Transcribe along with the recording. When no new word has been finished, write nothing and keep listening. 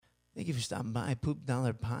Thank you for stopping by Poop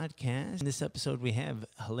Dollar Podcast. In this episode, we have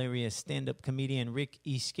hilarious stand-up comedian Rick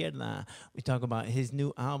Izquieta. We talk about his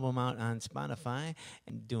new album out on Spotify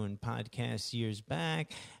and doing podcasts years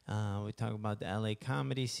back. We talk about the LA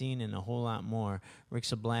comedy scene and a whole lot more.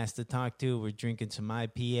 Rick's a blast to talk to. We're drinking some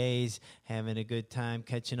IPAs, having a good time,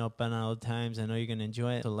 catching up on old times. I know you're going to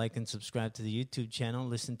enjoy it. So like and subscribe to the YouTube channel.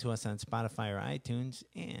 Listen to us on Spotify or iTunes.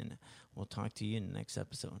 And we'll talk to you in the next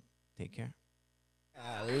episode. Take care.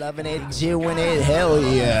 Loving it, doing it, hell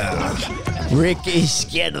yeah. Rick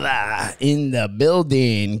Izquieta in the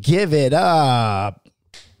building. Give it up.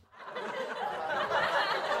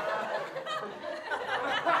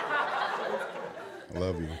 I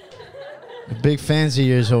love you. Big fans of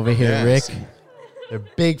yours over here, Yes. Rick. They're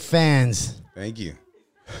big fans. Thank you.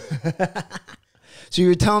 So you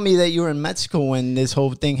were telling me that you were in Mexico when this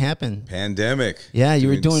whole thing happened. Pandemic. Yeah, you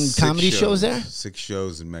were doing 6 comedy shows there? 6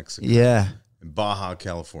 shows in Mexico. Yeah. In Baja,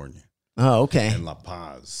 California. Oh, okay. And La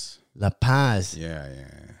Paz. La Paz. Yeah.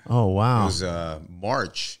 Oh, wow. It was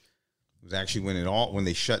March. It was actually when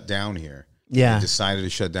they shut down here. Yeah. They decided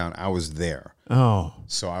to shut down. I was there. Oh.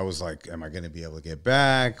 So I was like, am I going to be able to get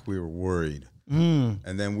back? We were worried. Mm.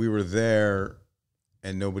 And then we were there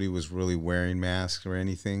and nobody was really wearing masks or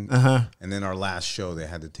anything. Uh-huh. And then our last show, they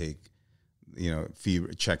had to take,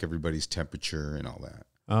 fever, check everybody's temperature and all that.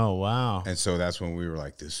 Oh, wow. And so that's when we were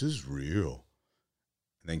like, this is real.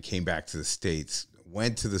 And then came back to the States,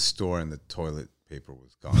 went to the store, and the toilet paper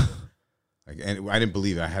was gone. And I didn't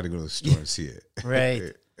believe it. I had to go to the store and see it.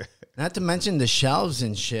 Right. Not to mention the shelves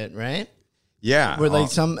and shit, right? Yeah. Were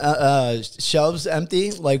like some shelves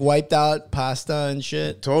empty, like wiped out pasta and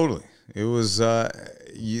shit? Totally. It was,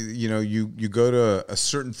 you go to a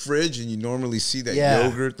certain fridge and you normally see that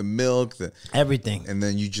yogurt, the milk, everything. And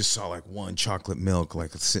then you just saw like one chocolate milk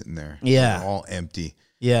like sitting there. Yeah. All empty.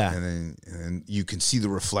 Yeah. And then you can see the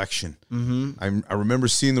reflection. Mm-hmm. I remember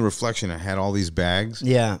seeing the reflection. I had all these bags.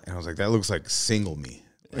 Yeah. And I was like, that looks like single me.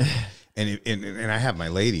 Right? and I have my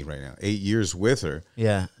lady right now, 8 years with her.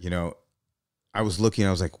 Yeah. I was looking,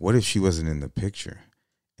 I was like, what if she wasn't in the picture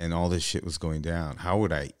and all this shit was going down? How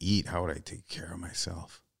would I eat? How would I take care of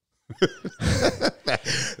myself?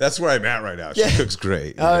 That's where I'm at right now. She cooks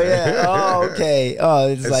great. Oh, yeah. Oh, okay. Oh,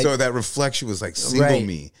 it's and like, so that reflection was like single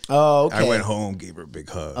me. Oh, okay. I went home, gave her a big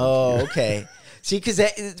hug. Oh, okay. See, because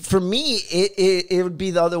for me, it would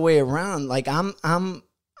be the other way around. Like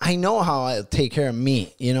I know how I take care of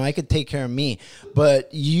me. I could take care of me. But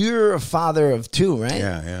you're a father of two, right?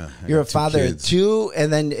 Yeah. You're a father of two,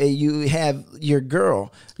 and then you have your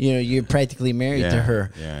girl. You're practically married to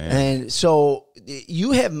her. Yeah. And so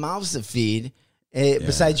you have mouths to feed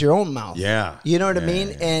besides your own mouth. Yeah. You know what I mean?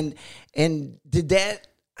 Yeah. And did that?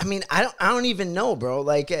 I mean, I don't even know, bro.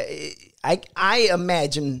 Like I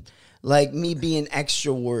imagine like me being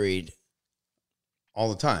extra worried All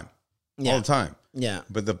the time. Yeah. All the time. Yeah.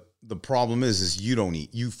 But the problem is you don't eat.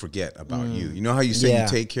 You forget about you. You know how you say you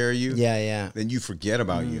take care of you? Yeah. Then you forget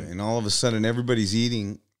about you. And all of a sudden everybody's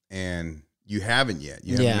eating and you haven't yet.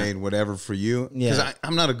 You haven't made whatever for you. Because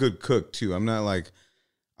I'm not a good cook too. I'm not like,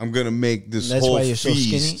 I'm going to make this That's whole why you're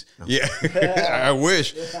feast. so skinny? Yeah. I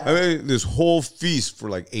wish. I mean, this whole feast for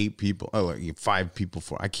like 8 people. Oh, like 5 people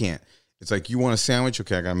I can't. It's like, you want a sandwich?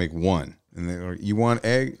 Okay, I got to make one. And then, or you want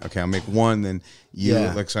egg? Okay, I'll make one. Then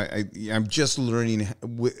so I'm just learning,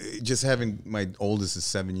 just having, my oldest is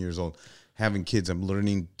 7 years old, having kids, I'm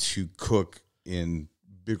learning to cook in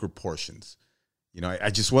bigger portions. I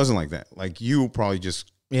just wasn't like that. Like you probably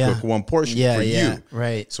just cook one portion for you.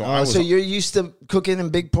 Right. So so you're used to cooking in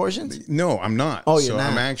big portions? No, I'm not. Oh, you're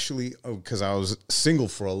not. I'm actually, because I was single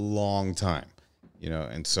for a long time,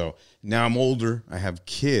 and so now I'm older. I have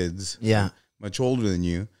kids. Yeah. Much older than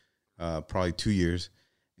you. Probably 2 years.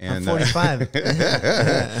 And, I'm 45.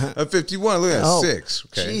 I'm 51. Look at that, 6.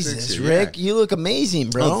 Okay, Jesus, 6 Rick, you look amazing,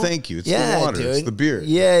 bro. Oh, thank you. It's the water. Dude. It's the beer.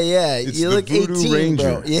 Yeah. It's you the look Voodoo 18, Ranger.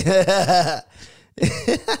 bro. Yeah.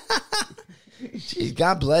 Jeez,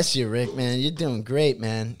 God bless you, Rick, man. You're doing great,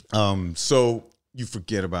 man. So you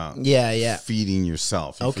forget about feeding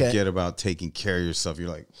yourself. You forget about taking care of yourself. You're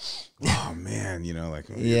like, oh man, like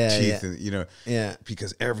your teeth, and,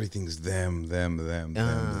 because everything's them.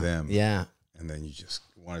 Yeah. And then you just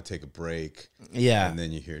want to take a break. Yeah. And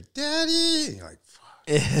then you hear, Daddy. And you're like, fuck.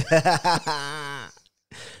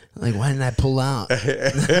 Like, why didn't I pull out?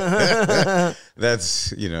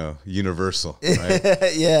 That's, universal,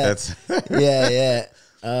 right? Yeah. Yeah.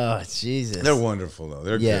 Oh, Jesus. They're wonderful, though.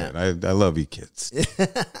 They're good. I love you kids.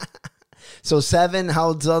 So 7, how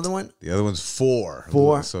old's the other one? The other one's 4.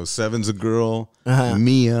 4. So 7's a girl,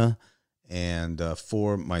 Mia, and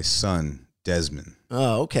 4, my son, Desmond.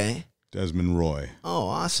 Oh, okay. Desmond Roy. Oh,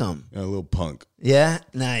 awesome. A little punk. Yeah,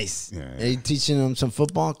 nice. Yeah, Are you teaching him some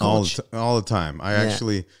football, coach? All the time. I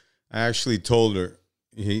actually told her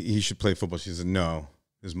he should play football. She said no.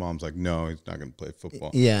 His mom's like, no, he's not going to play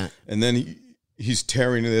football. Yeah. And then he's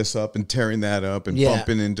tearing this up and tearing that up and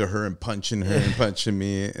bumping into her and punching her and punching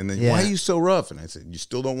me. And then, why are you so rough? And I said, you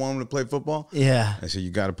still don't want him to play football? Yeah. I said,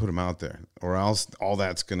 you got to put him out there or else all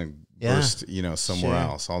that's going to burst, somewhere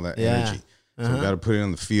else, all that energy. So we got to put it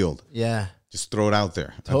on the field. Yeah. Just throw it out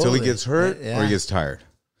there until he gets hurt or he gets tired.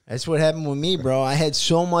 That's what happened with me, bro. I had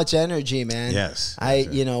so much energy, man. Yes.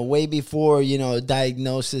 Way before,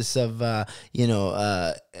 diagnosis of, ADHD.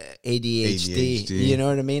 You know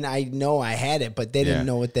what I mean? I know I had it, but they didn't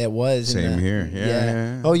know what that was. Same here.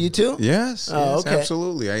 Yeah. Oh, you too? Yes. Oh, yes, okay.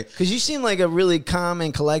 Absolutely. Because you seem like a really calm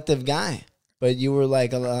and collective guy, but you were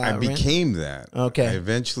like I became that. Okay. I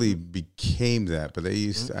eventually became that, but I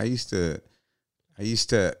used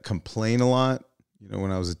to complain a lot,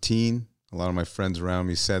 when I was a teen. A lot of my friends around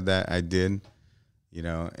me said that I did,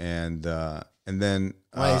 and then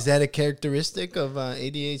why is that a characteristic of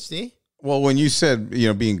ADHD? Well, when you said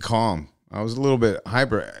being calm, I was a little bit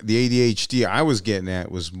hyper. The ADHD I was getting at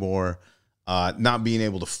was more not being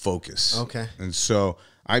able to focus. Okay, and so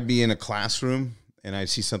I'd be in a classroom and I'd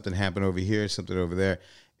see something happen over here, something over there,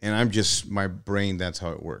 and I'm just my brain. That's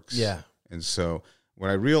how it works. Yeah, and so. When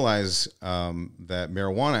I realized that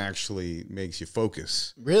marijuana actually makes you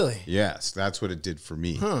focus. Really? Yes, that's what it did for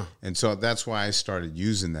me. Huh. And so that's why I started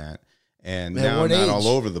using that. And At now what I'm not age? all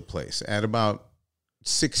over the place. At about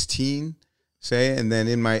 16, say, and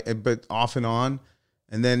then but off and on.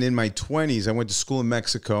 And then in my 20s, I went to school in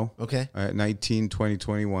Mexico. Okay. At 19, 20,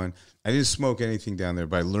 21. I didn't smoke anything down there,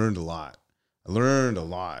 but I learned a lot.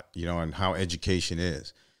 On how education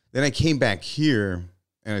is. Then I came back here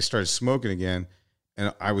and I started smoking again.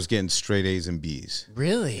 And I was getting straight A's and B's.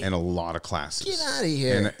 Really? And a lot of classes. Get out of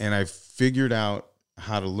here. And I figured out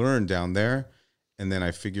how to learn down there. And then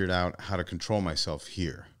I figured out how to control myself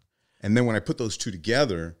here. And then when I put those two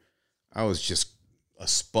together, I was just a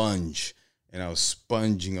sponge. And I was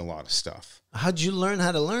sponging a lot of stuff. How'd you learn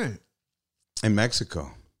how to learn? In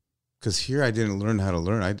Mexico. Because here I didn't learn how to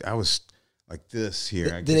learn. I was like this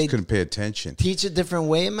here. I just couldn't pay attention. Teach a different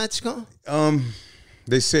way in Mexico?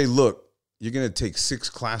 They say, look. You're going to take 6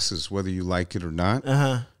 classes, whether you like it or not.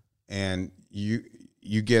 And you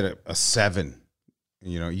get a 7.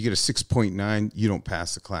 You get a 6.9. You don't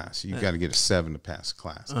pass the class. You got to get a 7 to pass the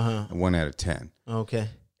class. A 1 out of 10. Okay.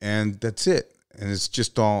 And that's it. And it's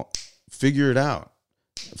just all figure it out.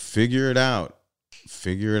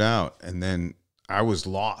 And then I was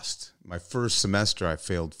lost. My first semester, I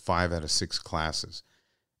failed 5 out of 6 classes.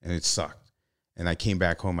 And it sucked. And I came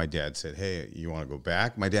back home. My dad said, hey, you want to go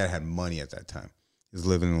back? My dad had money at that time. He was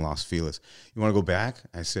living in Los Feliz. You want to go back?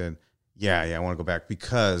 I said, yeah, I want to go back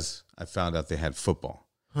because I found out they had football,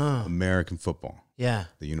 American football, the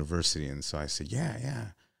university. And so I said, yeah,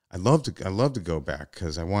 I'd love to go back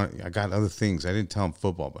because I got other things. I didn't tell him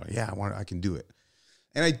football, but I can do it.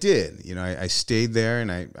 And I did. I stayed there and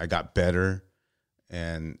I got better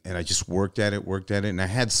and I just worked at it. And I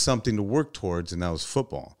had something to work towards, and that was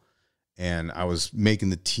football. And I was making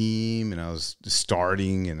the team, and I was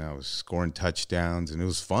starting, and I was scoring touchdowns, and it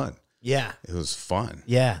was fun. Yeah. It was fun.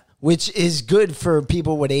 Yeah. Which is good for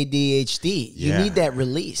people with ADHD. You need that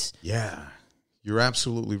release. Yeah. You're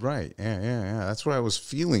absolutely right. Yeah. That's what I was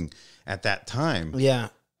feeling at that time. Yeah.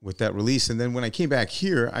 With that release. And then when I came back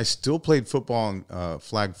here, I still played football and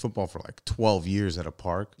flag football for like 12 years at a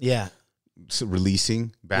park. Yeah. So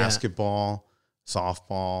releasing, basketball,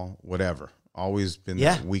 softball, whatever. Always been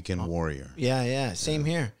the weekend warrior. Yeah. Same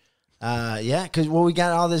here. Because we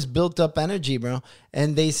got all this built up energy, bro.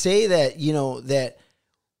 And they say that that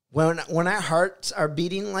when our hearts are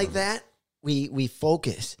beating like that, we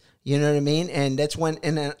focus. You know what I mean? And that's when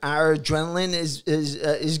our adrenaline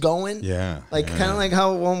is going. Yeah, kind of like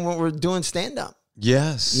how when we're doing stand up.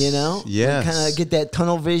 Yes. Yes. We kind of get that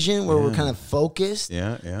tunnel vision where we're kind of focused.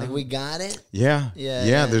 Yeah. Like we got it. Yeah.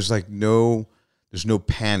 There's there's no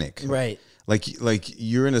panic. Right. Like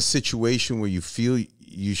you're in a situation where you feel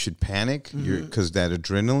you should panic because that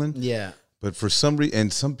adrenaline. Yeah. But for some reason,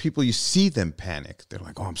 and some people, you see them panic. They're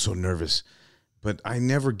like, oh, I'm so nervous. But I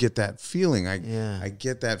never get that feeling. I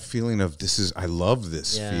get that feeling of I love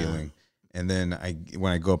this feeling. And then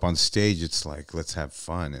when I go up on stage, it's like, let's have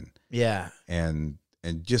fun. And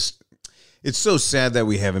just, it's so sad that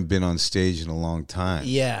we haven't been on stage in a long time.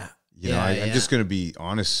 Yeah. I'm just going to be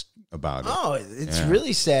honest about it. Oh, it's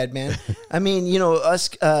really sad, man. I mean, us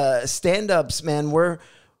stand-ups, man, we're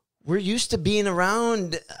used to being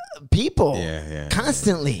around people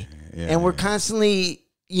constantly. And we're constantly,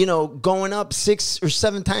 going up 6 or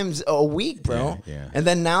 7 times a week, bro. Yeah. And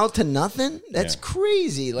then now to nothing? That's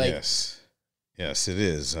crazy. Like, yes, it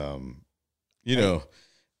is.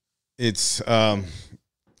 It's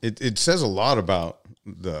it says a lot about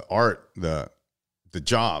the art, the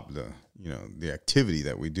job, the activity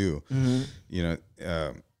that we do.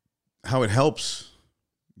 How it helps.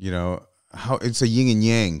 How it's a yin and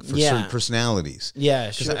yang for certain personalities. Yeah,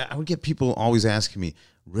 because sure. I would get people always asking me,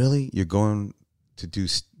 "Really, you're going to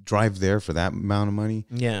drive there for that amount of money?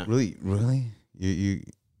 Yeah, really, you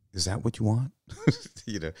is that what you want?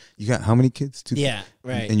 You got how many kids? 2? Yeah,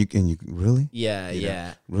 right. And you really?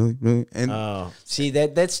 Yeah. Really? And see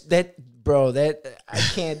that's bro. That I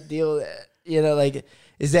can't deal with that. Like,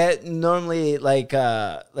 is that normally like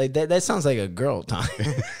that? That sounds like a girl time.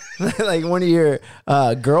 Like one of your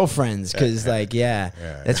girlfriends, because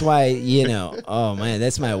that's why oh man,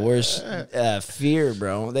 that's my worst fear,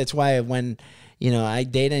 bro. That's why when I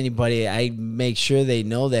date anybody, I make sure they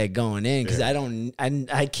know that going in, because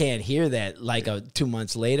I can't hear that like 2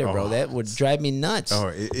 months later, bro. That would drive me nuts.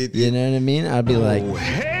 Oh, you know what I mean? I'd be like,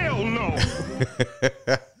 hell no.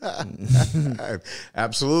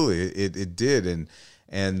 Absolutely, it did, and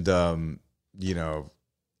you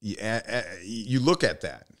look at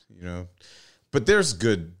that. But there's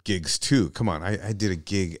good gigs too. Come on, I did a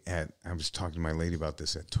gig I was talking to my lady about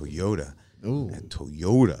this at Toyota. Ooh, at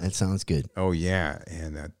Toyota. That sounds good. Oh yeah,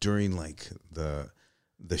 and during like the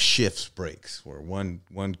shifts breaks, where one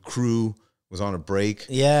crew was on a break.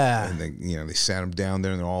 Yeah, and they sat them down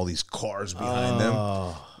there, and there were all these cars behind them.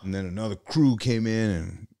 And then another crew came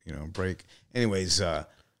in and break. Anyways,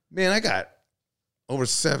 man, I got over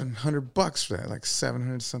 $700 for that, like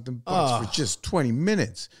 700 something bucks for just 20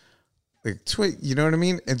 minutes. Like, you know what I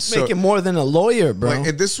mean? And so making more than a lawyer, bro. Like,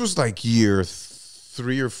 and this was like year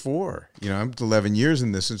 3 or 4. I'm 11 years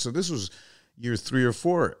in this, and so this was year 3 or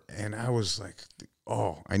 4, and I was like,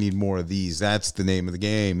 oh, I need more of these. That's the name of the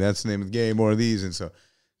game. That's the name of the game. More of these, and so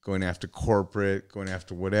going after corporate, going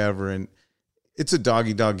after whatever, and it's a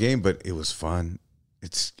dog-eat-dog game, but it was fun.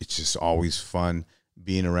 It's just always fun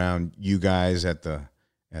being around you guys at the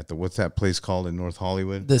what's that place called in North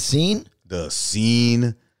Hollywood? The Scene. The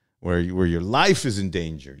Scene. Where your life is in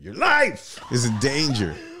danger. Your life is in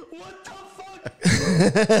danger. What the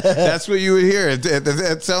fuck? That's what you would hear.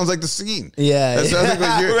 That sounds like The Scene. Yeah. That sounds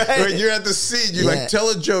like when you're at the scene, you like tell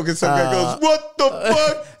a joke and some guy goes, "What the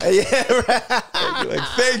fuck?" Yeah, right. And you're like,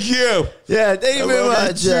 "Thank you." Yeah, thank you very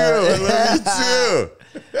much. I love you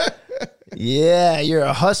too. Yeah, you're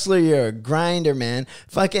a hustler. You're a grinder, man.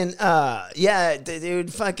 Fucking,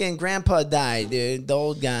 dude. Fucking grandpa died, dude. The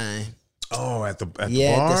old guy. Oh, at the bar? At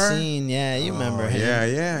the Scene. Yeah, you remember him.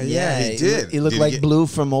 Yeah, he did. He looked like Blue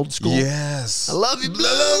from Old School. Yes. I love you, Blue.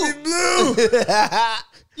 I love you, Blue.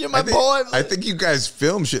 You're my boy. I think you guys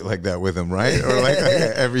film shit like that with him, right? Or like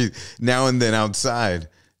every now and then outside.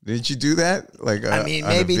 Didn't you do that? Like,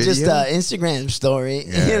 maybe just an Instagram story.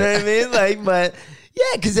 Yeah. You know what I mean? Like, but...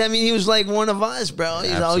 Yeah, because, he was like one of us, bro.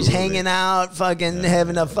 He was always hanging out, fucking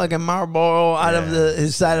having a fucking Marlboro out of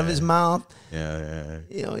his side of his mouth. Yeah.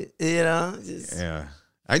 Yeah.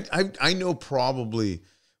 I know probably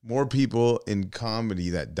more people in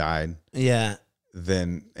comedy that died. Yeah.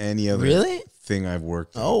 Than any other thing I've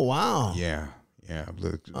worked on. Oh, wow. Yeah.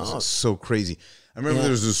 It was so crazy. I remember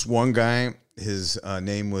there was this one guy. His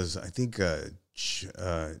name was, I think,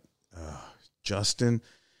 Justin.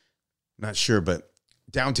 Not sure, but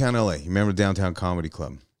downtown LA. You remember Downtown Comedy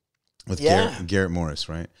Club with Garrett Morris,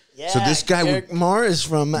 right? Yeah. So this guy Morris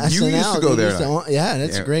from SNL. You used to go there.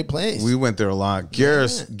 That's a great place. We went there a lot.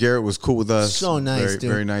 Garrett was cool with us. So nice,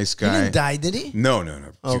 dude. Very nice guy. He didn't die, did he? No.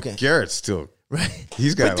 Okay. Dude, Garrett's still right.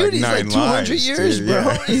 He's got dude, like 9 he's like 200 lives, years, dude. bro.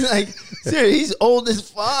 Yeah. He's like, seriously, he's old as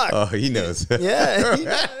fuck. Oh, he knows. Yeah.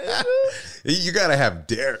 You got to have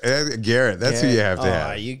Garrett. That's who you have to have.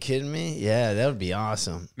 Are you kidding me? Yeah, that would be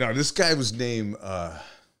awesome. No, this guy was named,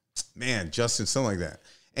 Justin, something like that.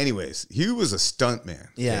 Anyways, he was a stunt man.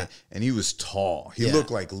 Yeah. And he was tall. He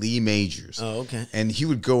looked like Lee Majors. Oh, okay. And he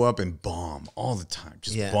would go up and bomb all the time,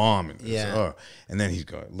 just bombing. Yeah. And then he'd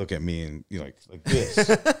go look at me and like this.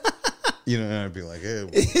 And I'd be like, hey.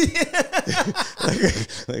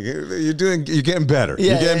 you're getting better.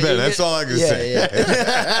 Yeah, you're getting better. That's all I can say.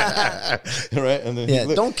 Yeah. Right? And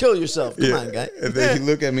then don't kill yourself. Come on, guy. And then he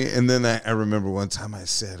looked at me, and then I remember one time I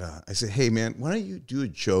said, hey, man, why don't you do a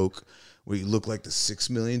joke where you look like the $6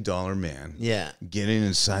 million man getting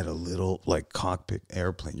inside a little like cockpit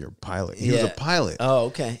airplane. You're a pilot. He was a pilot. Oh,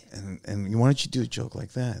 okay. And why don't you do a joke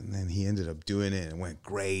like that? And then he ended up doing it and it went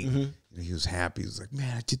great. Mm-hmm. And he was happy. He was like,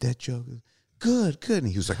 man, I did that joke. Good. And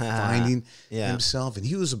he was like finding himself. And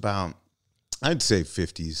he was about, I'd say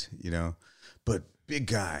 50s, but big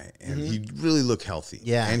guy, and he really looked healthy.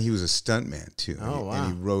 Yeah. And he was a stuntman too. Oh, wow.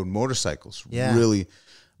 And he rode motorcycles. Yeah. Really,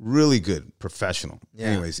 really good, professional. Yeah.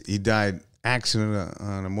 Anyways, he died accident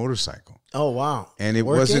on a motorcycle. Oh, wow. And it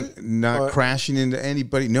wasn't not crashing into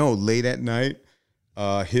anybody. No, late at night,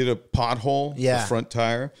 hit a pothole, the front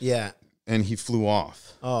tire. Yeah. And he flew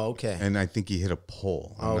off. Oh, okay. And I think he hit a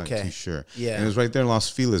pole. I'm not too sure. Yeah. And it was right there in Los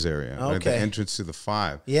Feliz area, right at the Okay. entrance to the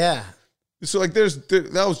 5. Yeah. So like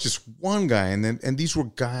that was just one guy, and these were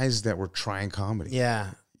guys that were trying comedy.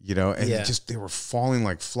 Yeah. And they were falling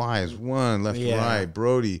like flies, one left, right,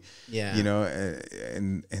 Brody. Yeah.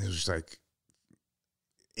 And it was like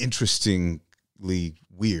interestingly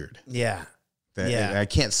weird. Yeah. I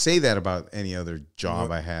can't say that about any other job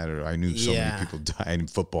I had, or I knew so many people died in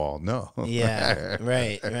football. No. Yeah.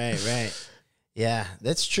 Right. Yeah,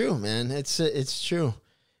 that's true, man. It's true.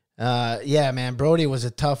 Yeah, man. Brody was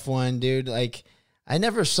a tough one, dude. Like, I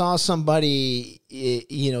never saw somebody,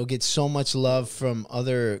 get so much love from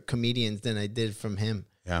other comedians than I did from him.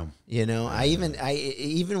 Yeah. I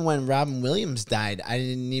even when Robin Williams died, I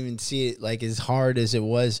didn't even see it like as hard as it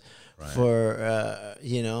was for,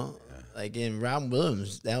 like in Robin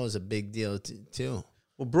Williams, that was a big deal too.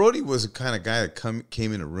 Well, Brody was the kind of guy that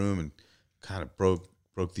came in a room and kind of broke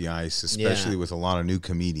the ice, especially with a lot of new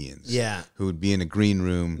comedians. Yeah. Who would be in a green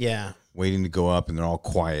room. Yeah. Waiting to go up, and they're all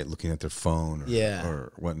quiet, looking at their phone or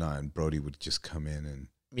or whatnot. And Brody would just come in and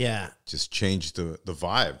just change the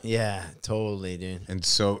vibe. Yeah, totally, dude. And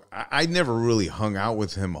so I never really hung out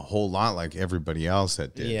with him a whole lot like everybody else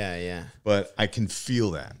that did. Yeah. But I can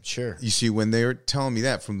feel that. Sure. You see, when they were telling me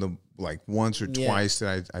that from the once or twice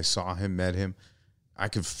that I saw him, met him, I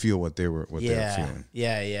could feel what they were feeling.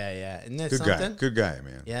 Yeah. Isn't that Good something? Good guy,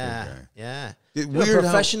 man. Yeah. Good guy. Yeah. Weird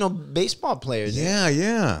professional baseball players.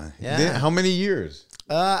 Yeah. How many years?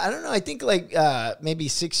 I don't know. I think like maybe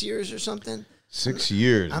 6 years or something. 6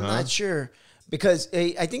 years. I'm not sure, because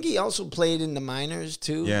I think he also played in the minors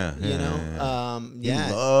too. Yeah. He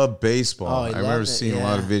loved baseball. Oh, I remember seeing a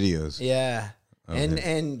lot of videos. Yeah.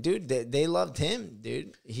 And dude, they loved him,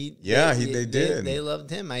 dude. They did. They loved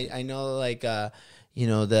him. I know, like the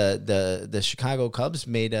Chicago Cubs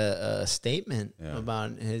made a statement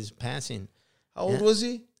about his passing. How old was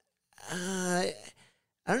he? I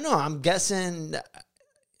don't know. I'm guessing.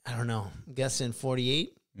 I don't know. I'm guessing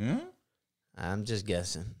 48. Yeah. I'm just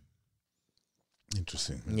guessing.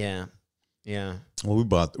 Interesting. Yeah. Well,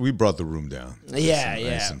 we brought the room down.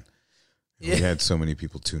 Yeah. We had so many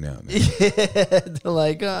people tune out. They're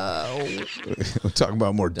like, oh. We're talking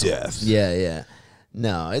about more death. Yeah.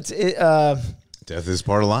 No, death is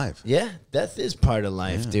part of life. Yeah, death is part of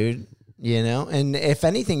life, dude. And if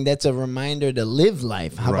anything, that's a reminder to live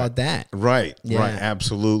life. How about that? Right.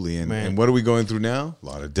 Absolutely. And what are we going through now? A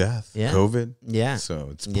lot of death. Yeah. COVID. Yeah. So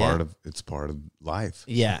it's part of life.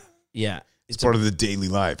 Yeah. It's part of the daily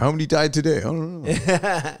life. How many died today? I don't know.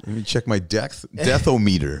 Let me check my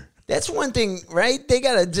deathometer. That's one thing, right? They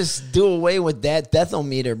gotta just do away with that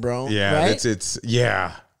deathometer, bro. Yeah, right?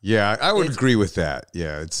 Yeah. I would agree with that.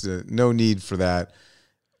 Yeah, it's no need for that.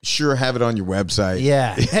 Sure, have it on your website.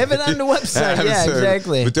 Yeah, have it on the website. Yeah,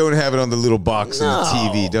 exactly. But don't have it on the little box on the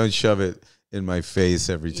TV. Don't shove it in my face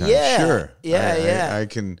every time. Yeah. Sure. Yeah. I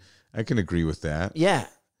can agree with that. Yeah.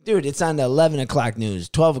 Dude, it's on the 11 o'clock news,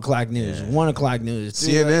 12 o'clock news, 1 o'clock news.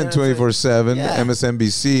 CNN 24/7,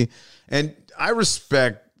 MSNBC. And I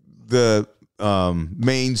respect the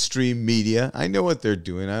mainstream media. I know what they're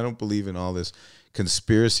doing. I don't believe in all this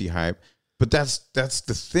conspiracy hype. But that's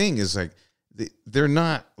the thing, is like, they're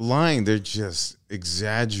not lying. They're just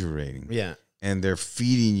exaggerating. Yeah. And they're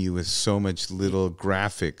feeding you with so much little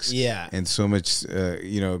graphics. Yeah. And so much,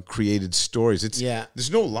 created stories.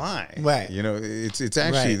 There's no lie. Right. It's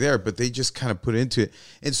actually there, but they just kind of put into it.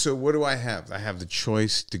 And so what do I have? I have the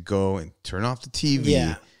choice to go and turn off the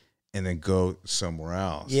TV and then go somewhere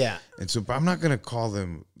else. Yeah. And so, but I'm not going to call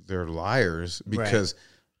them, they're liars, because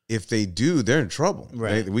if they do, they're in trouble.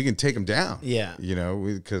 Right. We can take them down. Yeah.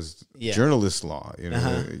 Because journalist law,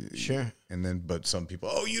 Sure. And then, but some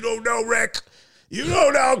people, you don't know, Rick. You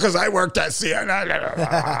don't know, because I worked at CNN.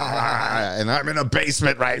 And I'm in a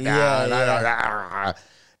basement right now. Yeah.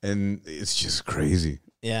 And it's just crazy.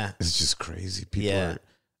 Yeah. It's just crazy. People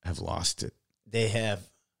have lost it. They have.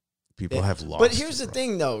 People have lost. But here's the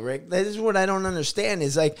thing, though, Rick. This is what I don't understand.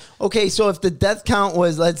 Is like, okay, so if the death count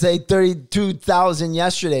was, let's say, 32,000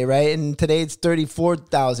 yesterday, right, and today it's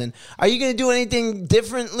 34,000, are you going to do anything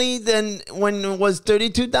differently than when it was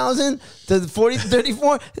 32,000 to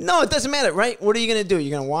 34? No, it doesn't matter, right? What are you going to do?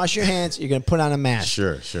 You're going to wash your hands. You're going to put on a mask.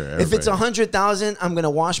 Sure. If it's 100,000, I'm going to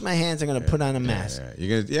wash my hands. I'm going to put on a mask. Yeah.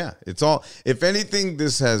 You're gonna, it's all. If anything,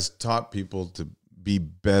 this has taught people to be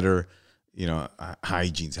better.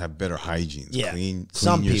 Hygienes, have better hygienes. Yeah. Clean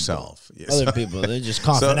Some yourself. People. Yes. Other people, they're just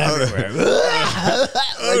coughing everywhere.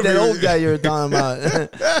 Like that old guy you were talking about.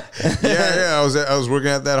 I was working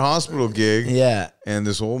at that hospital gig. Yeah. And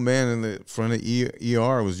this old man in the front of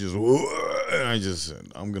ER was just, and I just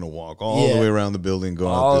said, I'm going to walk all the way around the building, go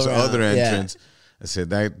out this other entrance. Yeah. I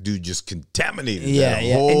said, that dude just contaminated that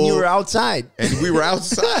whole... And you were outside. And we were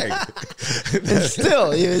outside. And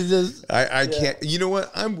still, he was just... I can't... You know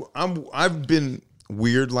what? I've been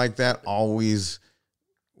weird like that, always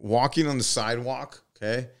walking on the sidewalk,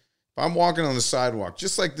 okay? If I'm walking on the sidewalk,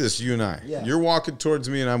 just like this, you and I. Yeah. You're walking towards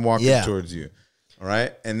me and I'm walking towards you. All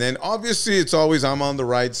right? And then, obviously, it's always I'm on the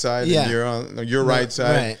right side and you're on your right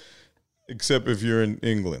side. Right. Except if you're in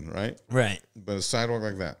England, right? Right. But a sidewalk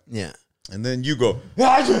like that. Yeah. And then you go,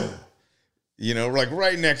 like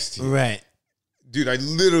right next to you. Right. Dude, I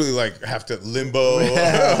literally like have to limbo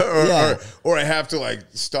or I have to like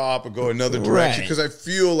stop or go another direction because I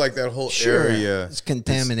feel like that whole area is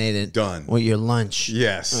contaminated. Done. With your lunch.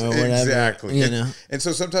 Yes, or whatever, exactly. And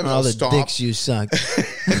so sometimes all I'll the stop. dicks you suck.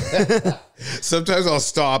 Sometimes I'll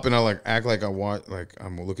stop and I'll like act like I'm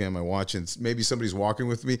looking at my watch and maybe somebody's walking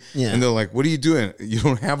with me and they're like, "What are you doing? You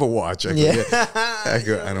don't have a watch." I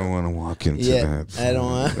go, I don't want to walk into that. I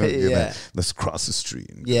don't want. Let's cross the street.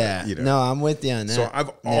 No, I'm with you on that. So I've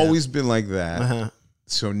always been like that. Uh-huh.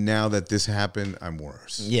 So now that this happened, I'm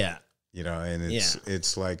worse. Yeah. And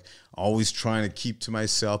it's like always trying to keep to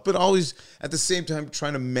myself, but always at the same time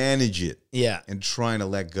trying to manage it. Yeah. And trying to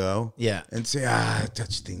let go. Yeah. And say,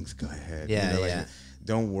 touch things, go ahead. Yeah.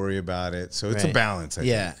 Don't worry about it. So it's a balance, I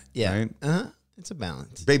think. Yeah. Right? Uh-huh. It's a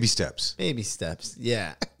balance. Baby steps. Baby steps.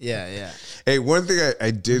 Yeah. Yeah. Hey, one thing I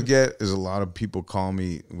did get is a lot of people call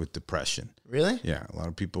me with depression. Really? Yeah. A lot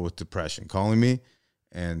of people with depression calling me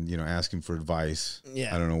and, asking for advice.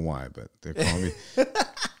 Yeah. I don't know why, but they're calling me.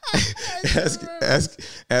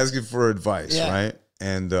 asking for advice, right?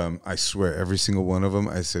 And I swear, every single one of them,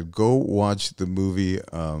 I said, go watch the movie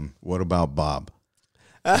What About Bob?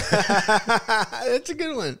 That's a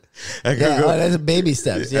good one. That's a baby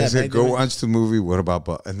steps. I said, go watch the movie What About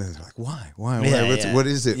Bob? And then they're like, why? What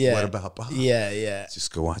is it? What about Bob? Yeah.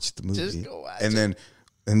 Just go watch the movie. Just go watch it.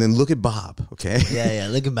 And then look at Bob, okay? Yeah,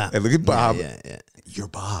 look at Bob. And look at Bob. Yeah. You're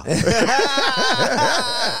Bob.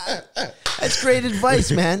 That's great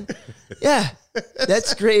advice, man. Yeah,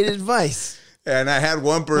 that's great advice. And I had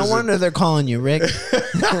one person. No wonder they're calling you, Rick.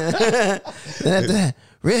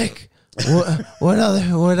 Rick, what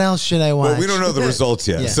else should I watch? Well, we don't know the results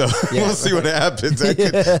yet, so we'll see what happens.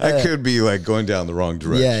 I could be like going down the wrong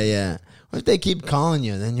direction. Yeah. What if they keep calling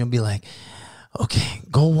you? Then you'll be like, okay,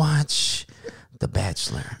 go watch The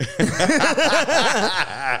Bachelor.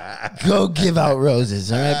 Go give out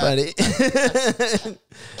roses, all right, buddy?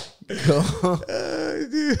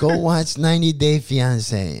 Go watch 90 Day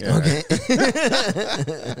Fiancé, okay?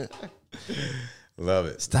 Love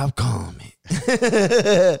it. Stop calling me.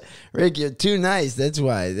 Rick, you're too nice. That's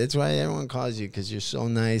why everyone calls you, because you're so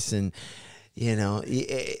nice. And,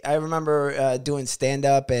 I remember doing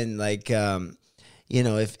stand-up and, like,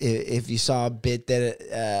 if you saw a bit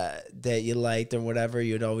that you liked or whatever,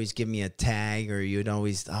 you'd always give me a tag, or you'd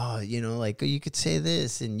always, you could say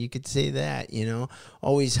this and you could say that,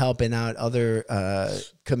 always helping out other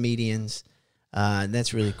comedians. And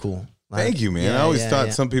that's really cool. Thank you, man. I always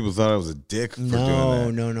thought some people thought I was a dick for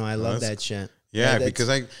doing that. No. I love that shit. Yeah, because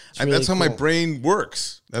that's how my brain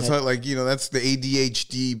works. That's how, that's the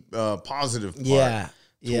ADHD positive part. Yeah.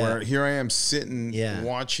 Where here I am sitting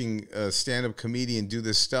watching a stand-up comedian do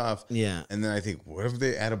this stuff. Yeah. And then I think, what if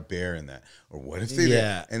they add a bear in that? Or what if they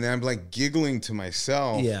did? And then I'm like giggling to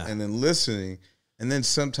myself and then listening. And then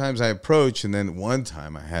sometimes I approach, and then one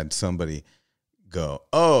time I had somebody go,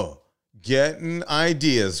 "Oh, getting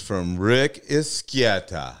ideas from Rick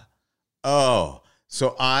Izquieta. Oh,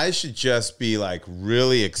 so I should just be like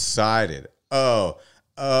really excited. Oh,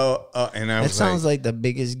 and I was that sounds like the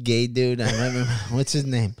biggest gay dude I've ever. What's his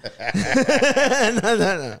name?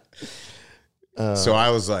 No. So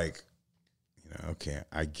I was like, okay,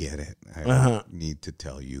 I get it. I don't need to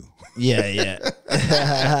tell you. Yeah.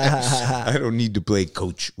 I don't need to play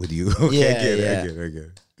coach with you. Okay, I get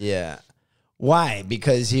it. Yeah. Why?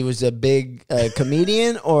 Because he was a big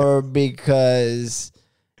comedian, or because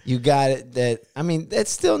you got it?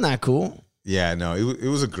 That's still not cool. Yeah, no, it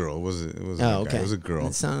was a girl. It wasn't a guy. It was a girl.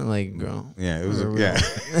 It sounded like a girl. Yeah, it was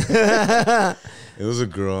it was a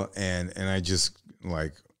girl, and I just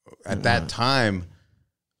like at that time,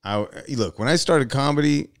 look, when I started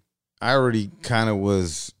comedy, I already kind of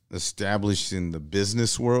was established in the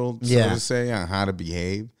business world, so to say, on how to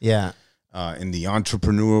behave. Yeah. In the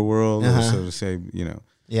entrepreneur world, so to say,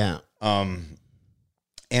 Yeah.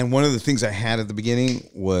 And one of the things I had at the beginning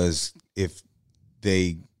was if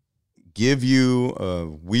they give you a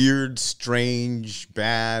weird, strange,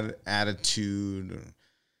 bad attitude,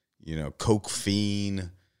 or, coke fiend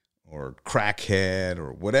or crackhead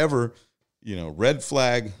or whatever, red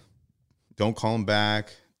flag, don't call them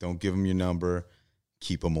back. Don't give them your number.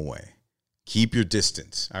 Keep them away. Keep your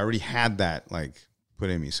distance. I already had that put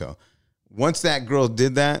in me. So once that girl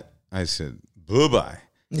did that, I said, bye-bye.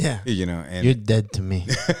 Yeah. And you're dead to me.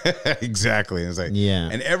 Exactly. It's like, yeah.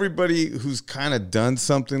 And everybody who's kind of done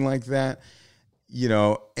something like that,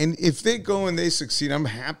 and if they go and they succeed, I'm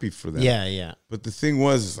happy for them. Yeah, yeah. But the thing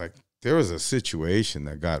was, there was a situation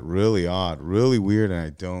that got really odd, really weird,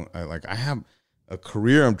 and I have a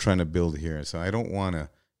career I'm trying to build here, so I don't want to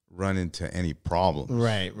run into any problems.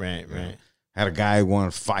 Right. Had a guy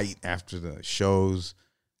want to fight after the shows.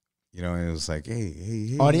 And it was like,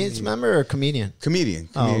 hey. Audience member or comedian? Comedian.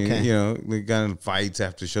 Oh, okay. We got in fights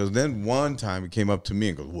after shows. Then one time he came up to me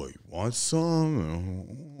and goes, "What, you want some?"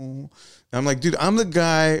 And I'm like, dude, I'm the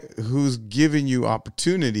guy who's giving you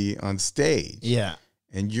opportunity on stage. Yeah.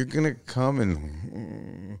 And you're going to come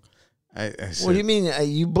and... I said, what do you mean?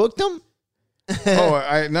 You booked him?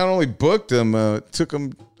 I not only booked him, took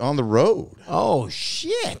him on the road. Oh,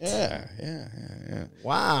 shit. Yeah.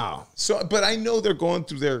 Wow. So, but I know they're going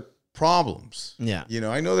through their problems. Yeah.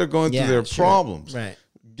 I know they're going through their problems. Right.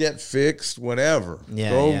 Get fixed, whatever.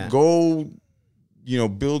 Yeah. Go,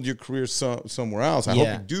 build your career somewhere else. I hope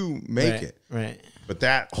you do make it. Right. But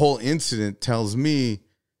that whole incident tells me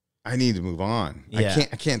I need to move on. Yeah.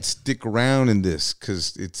 I can't stick around in this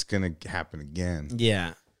because it's going to happen again.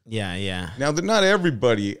 Yeah. Now, not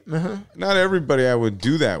everybody I would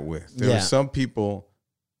do that with. There were some people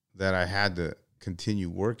that I had to continue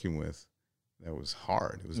working with. That was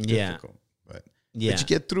hard. It was difficult. But you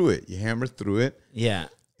get through it. You hammer through it. Yeah.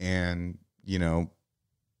 And,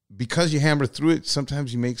 because you hammer through it,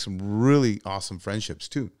 sometimes you make some really awesome friendships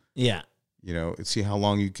too. Yeah. And see how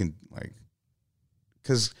long you can,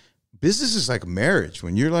 because business is like marriage.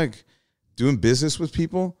 When you're doing business with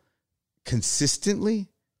people consistently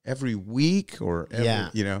every week or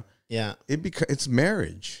every, it's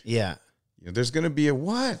marriage. Yeah. There's going to be a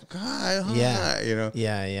what? God, Yeah.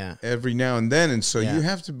 Yeah. every now and then. And so you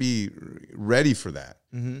have to be ready for that.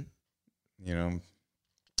 Mm-hmm.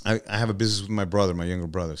 I have a business with my brother, my younger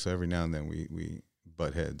brother. So every now and then we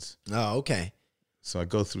butt heads. Oh, okay. So I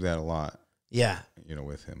go through that a lot. Yeah.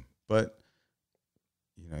 With him. But,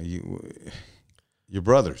 you're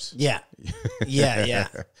brothers. Yeah. Yeah.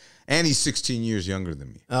 And he's 16 years younger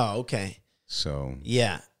than me. Oh, okay. So.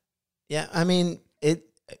 Yeah. I mean,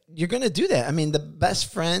 you're going to do that. I mean, the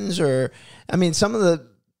best friends some of the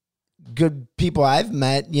good people I've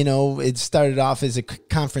met, it started off as a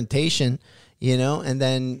confrontation, and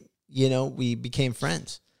then, we became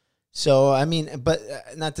friends. So, but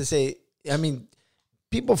not to say,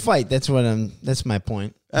 people fight. That's my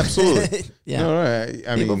point. Absolutely. Yeah.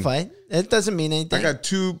 No, people fight. It doesn't mean anything. I got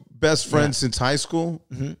two best friends since high school.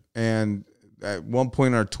 Mm-hmm. And at one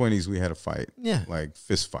point in our 20s, we had a fight. Yeah.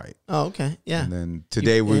 Fist fight. Oh, okay. Yeah. And then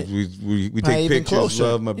today we take pictures, closer.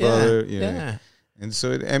 love my brother. Yeah. And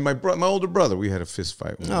so, and my older brother, we had a fist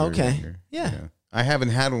fight. When we were younger. Yeah. I haven't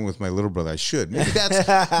had one with my little brother. I should. Maybe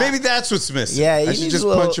that's what's missing. Yeah, I should just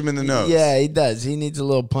punch him in the nose. Yeah, he does. He needs a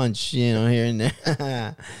little punch, here and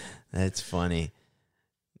there. That's funny.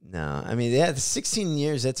 No, the 16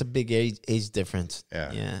 years, that's a big age difference.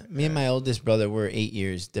 Yeah. Me and my oldest brother were 8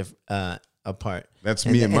 years apart. That's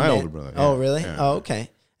me and my older brother. Oh, really? Yeah. Oh, okay.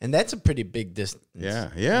 And that's a pretty big distance.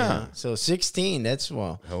 Yeah. So 16, that's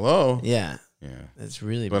hello. Yeah. Yeah. That's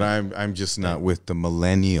really But big. I'm just not with the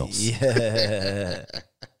millennials. Yeah.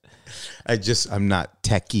 I'm not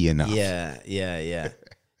techie enough. Yeah.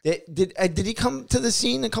 Did he come to the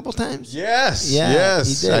scene a couple times? Yes. Yeah,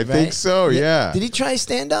 Yes. he did, I think so. Yeah. Did he try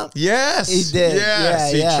stand up? Yes. He did.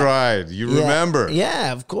 Yes. Yeah, he tried. You remember?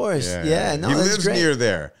 Yeah, of course. Yeah. No, he that's lives great. near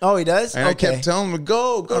there. Oh, he does? And okay. I kept telling him,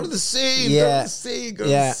 go to the scene. Yeah. Go to the scene. Go to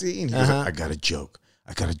the scene. He goes, I got a joke.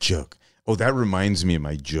 Oh, that reminds me of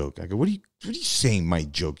my joke. I go, what are you saying, my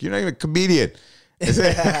joke? You're not even a comedian.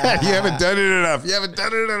 You haven't done it enough. You haven't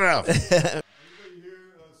done it enough. Anybody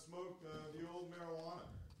here smoke the old marijuana?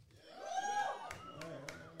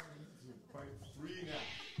 It's quite free now.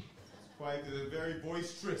 It's quite very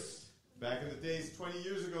boisterous. Back in the days, 20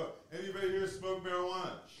 years ago, anybody here smoke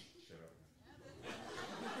marijuana? Shut up.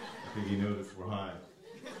 I think he noticed we're high.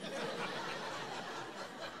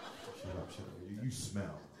 Shut up. You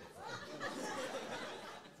smell.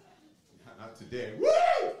 Not today. Woo!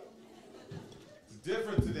 It's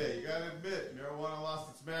different today. You gotta admit, marijuana lost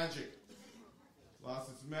its magic.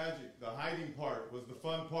 The hiding part was the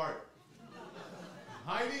fun part.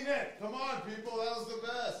 Hiding it. Come on, people. That was the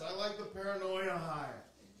best. I like the paranoia high.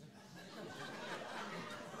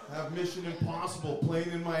 Have Mission Impossible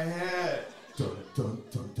playing in my head. Dun, dun,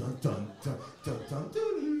 dun, dun, dun, dun, dun, dun,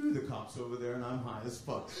 dun. The cop's over there and I'm high as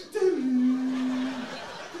fuck. Dun,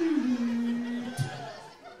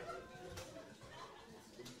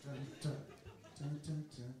 dun, dun.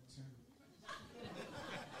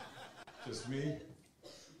 Just me?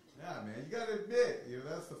 Yeah, man. You gotta admit,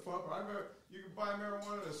 that's the fun part. I remember you can buy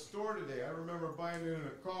marijuana in a store today. I remember buying it in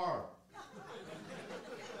a car.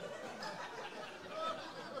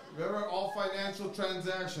 Remember, all financial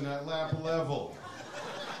transaction at lab level.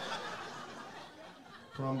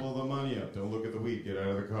 Crumble the money up. Don't look at the weed. Get out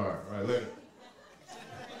of the car. All right, later.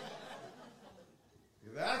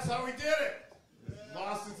 That's how we did it.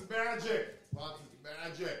 Lost its magic.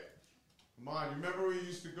 Come on, you remember we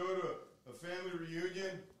used to go to a family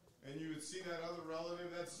reunion and you would see that other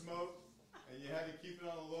relative that smoked and you had to keep it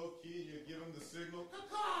on a low key and you'd give them the signal.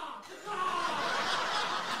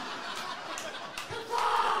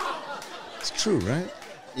 It's true, right?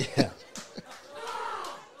 Yeah.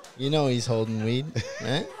 You know he's holding weed,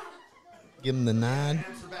 right? Give him the nod.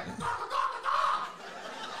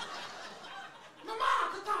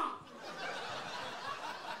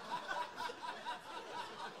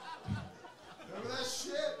 Remember that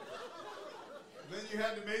shit? Then you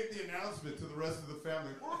had to make the announcement to the rest of the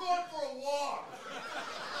family. We're going for a walk.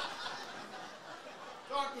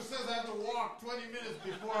 Doctor says I have to walk 20 minutes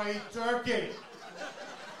before I eat turkey.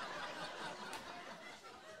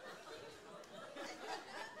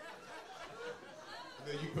 And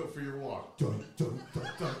then you go for your walk. Dun, dun, dun,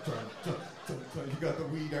 dun, dun, dun, dun, dun. You got the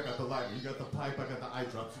weed, I got the lighter. You got the pipe, I got the eye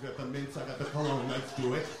drops. You got the mints, I got the cologne. Let's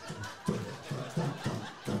do it. Dun, dun, dun, dun, dun,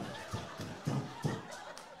 dun, dun.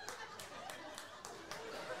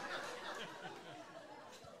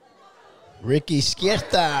 Ricky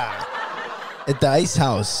Izquieta at the Ice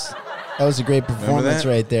House. That was a great performance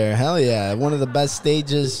right there. Hell yeah. One of the best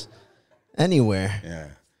stages anywhere. Yeah.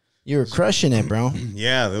 You were crushing it, bro.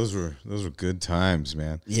 Yeah, those were good times,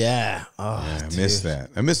 man. Yeah. Oh, Yeah, I miss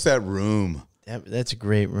that. I miss that room. That's a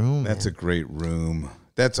great room. That's a great room.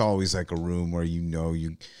 That's always like a room where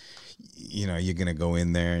you're gonna go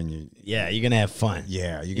in there and you're gonna have fun.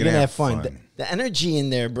 Yeah, you're gonna have fun. The energy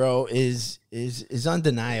in there, bro, is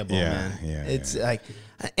undeniable, man. Yeah, it's like,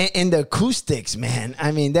 and the acoustics, man.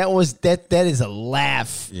 I mean, that is a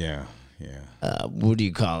laugh. Yeah. What do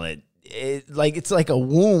you call it? It's like a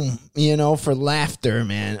womb, for laughter,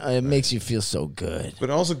 man. It makes you feel so good. But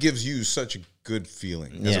it also gives you such a good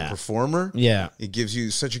feeling as a performer. Yeah, it gives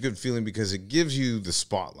you such a good feeling because it gives you the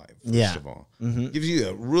spotlight. First of all, it gives you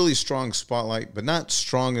a really strong spotlight, but not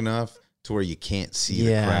strong enough to where you can't see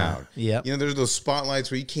the crowd. Yeah, there's those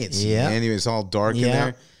spotlights where you can't see anyway. It's all dark in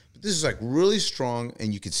there. But this is like really strong,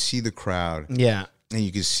 and you can see the crowd. Yeah. And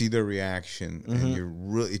you can see their reaction, and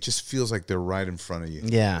it just feels like they're right in front of you.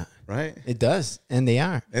 Yeah. Right? It does. And they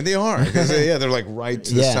are. And they are. Because they're like right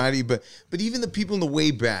to the side of you. But even the people in the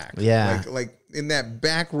way back. Yeah. Like in that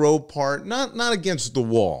back row part, not against the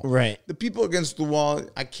wall. Right. The people against the wall,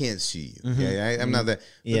 I can't see you. Yeah, I'm not that.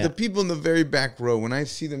 But the people in the very back row, when I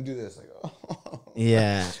see them do this, like, oh.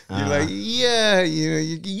 Yeah. You're like,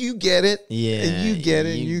 you get it. Yeah. And you get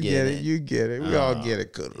it. You get it. We all get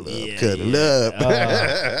it. Cuddle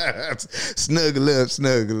up. Snuggle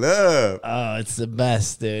up. Oh, it's the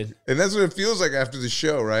best, dude. And that's what it feels like after the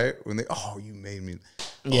show, right? When you made me.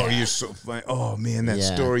 Oh, you're so funny. Oh, man, that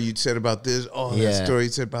story you said about this. Oh, that story you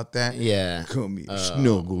said about that. Yeah. Come here,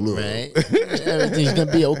 snuggle up. Right? Everything's going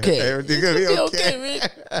to be okay. Everything's going to be okay.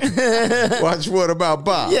 Rick. Watch What About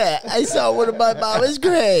Bob. Yeah, I saw What About Bob. It's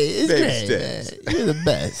great. It's Baby great, steps. man. You're the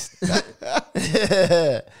best.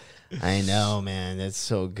 I know, man. That's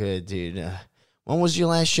so good, dude. When was your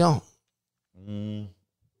last show?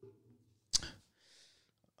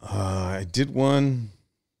 I did one.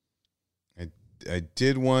 I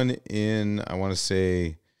did one in, I want to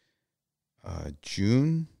say,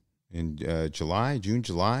 June, July,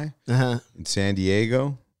 in San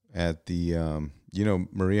Diego at the,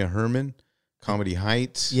 Maria Herman Comedy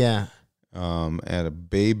Heights. Yeah. At a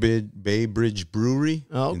Bay Bridge Brewery.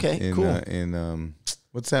 Oh, okay, cool. In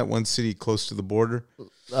what's that one city close to the border?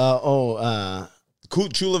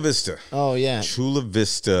 Chula Vista. Oh, yeah. Chula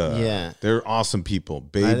Vista. Yeah. They're awesome people.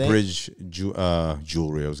 Bay Bridge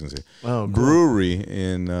Jewelry, I was going to say. Oh, cool. Brewery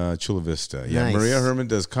in Chula Vista. Yeah, Nice. Maria Herman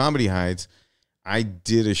does Comedy Heights. I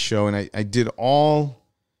did a show, and I did all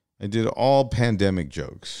pandemic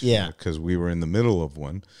jokes. Yeah. Because we were in the middle of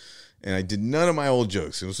one. And I did none of my old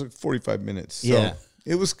jokes. It was like 45 minutes. So Yeah.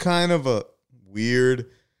 it was kind of a weird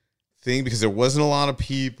thing because there wasn't a lot of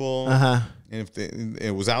people. Uh-huh. And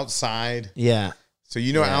it was outside. Yeah. So,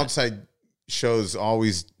 outside shows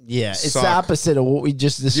always it's suck. the opposite of what we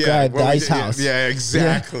just described, the Ice House. Yeah,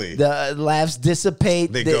 exactly. Yeah. The laughs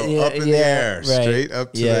dissipate. They go up in the air, right. straight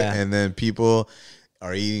up to it. And then people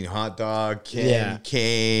are eating hot dog,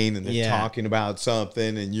 cane, and they're talking about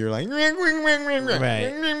something, and you're like, right.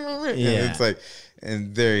 And it's like,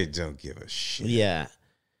 and they don't give a shit. Yeah.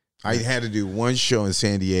 I had to do one show in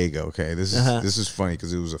San Diego. Okay, this is funny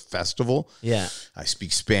because it was a festival. Yeah, I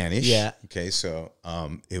speak Spanish. Yeah. Okay, so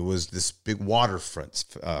it was this big waterfront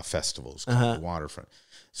festival. It was called the Waterfront.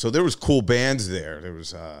 So there was cool bands there. There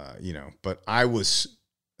was but I was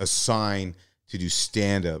assigned to do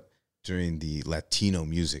stand up during the Latino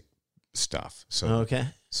music stuff. So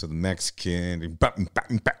so the Mexican, like one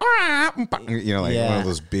of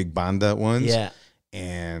those big banda ones. Yeah.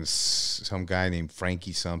 And some guy named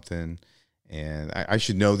Frankie something, and I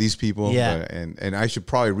should know these people, but, and I should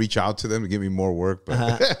probably reach out to them to give me more work,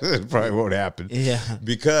 but it probably won't happen. Yeah,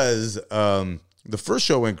 because the first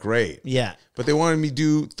show went great. Yeah, but they wanted me to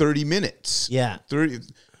do 30 minutes. Yeah,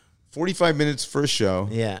 45 minutes first show.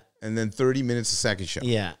 Yeah, and then 30 minutes the second show.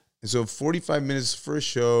 Yeah, and so 45 minutes first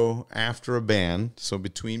show after a band, so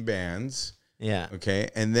between bands. Yeah. Okay.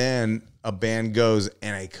 And then a band goes,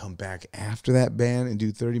 and I come back after that band and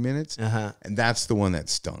do 30 minutes. And that's the one that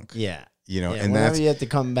stunk. Yeah. And that's you have to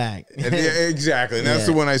come back. Exactly. And that's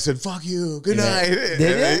the one I said, fuck you. Good night.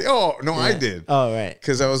 Did I did. Oh, right.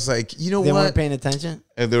 Because I was like, they what? weren't paying attention?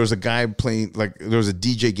 And there was a guy playing, there was a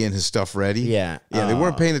DJ getting his stuff ready. Yeah. Yeah. They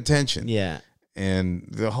weren't paying attention. Yeah.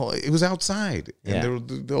 And it was outside. And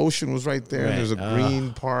the ocean was right there. Right. And there's a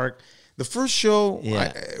green park. The first show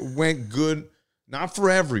went good, not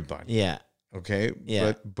for everybody. Yeah. Okay.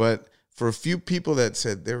 Yeah. But for a few people that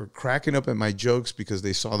said they were cracking up at my jokes because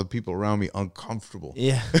they saw the people around me uncomfortable.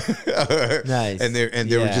 Yeah. Nice. And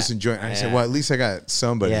they were just enjoying it. I said, well, at least I got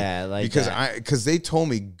somebody. Yeah, like because they told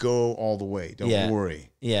me go all the way. Don't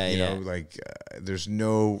worry. Yeah. You know, there's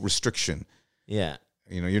no restriction. Yeah.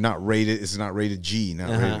 You know, you're not rated. It's not rated G. Not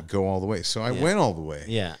rated to go all the way. So I went all the way.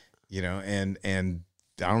 Yeah. You know, and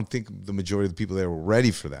I don't think the majority of the people there were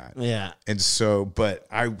ready for that. Yeah. And so, but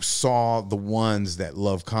I saw the ones that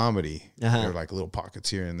love comedy. They're like little pockets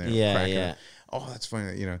here and there. Yeah. Yeah. Oh, that's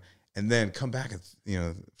funny. You know, and then come back and,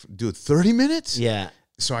 do it 30 minutes. Yeah.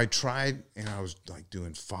 So I tried, and I was like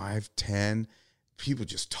doing 5, 10 people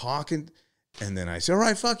just talking. And then I said, all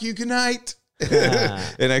right, fuck you. Good night.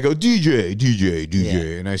 And I go, DJ.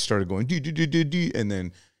 Yeah. And I started going, D. And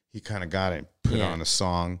then he kind of got it, put on a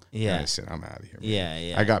song. Yeah. And I said, I'm out of here, man.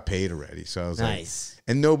 Yeah. I got paid already. So I was nice. Like,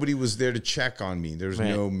 and nobody was there to check on me. There's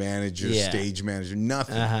no manager, stage manager,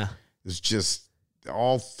 nothing. It was just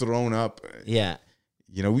all thrown up. Yeah.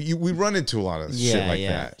 You know, we run into a lot of shit like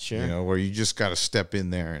that. Sure. You know, where you just got to step in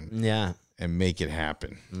there and make it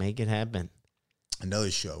happen. Make it happen.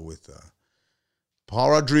 Another show with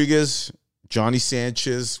Paul Rodriguez, Johnny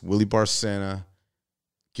Sanchez, Willie Barcena,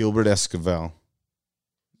 Gilbert Esquivel.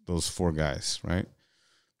 Those 4 guys, right?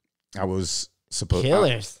 I was supposed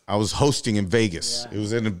killers. I was hosting in Vegas. Yeah.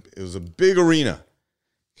 It was a big arena.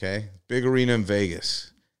 Okay? Big arena in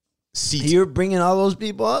Vegas. Seats. You're bringing all those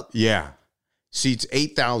people up? Yeah. Seats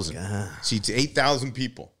 8,000. Seats 8,000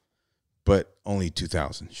 people. But only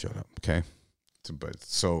 2,000 showed up, okay?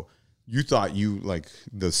 So you thought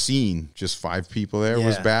the scene, just 5 people there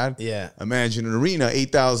was bad? Yeah. Imagine an arena,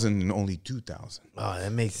 8,000 and only 2,000. Oh,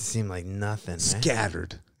 that makes it seem like nothing, man.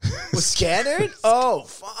 Scattered. Was scattered? Oh,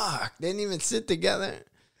 fuck. They didn't even sit together.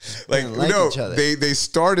 Each other. They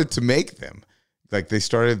started to make them.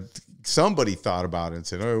 Somebody thought about it and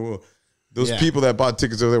said, oh, well, those people that bought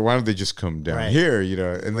tickets over there, why don't they just come down here,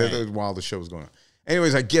 And then while the show was going on.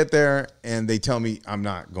 Anyways, I get there, and they tell me I'm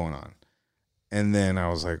not going on. And then I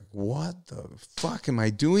was like, what the fuck am I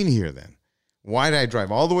doing here then? Why did I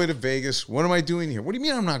drive all the way to Vegas? What am I doing here? What do you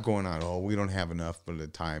mean I'm not going on? Oh, we don't have enough for the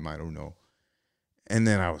time. I don't know. And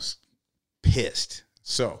then I was pissed.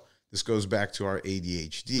 So this goes back to our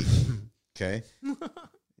ADHD, okay?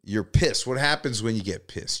 You're pissed. What happens when you get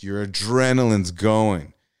pissed? Your adrenaline's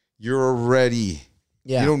going. you're already.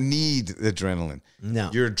 Yeah. You don't need adrenaline. No.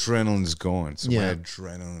 Your adrenaline's going. So Yeah. my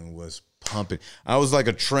adrenaline was pumping. I was like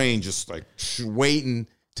a train just like waiting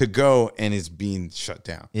to go, and it's being shut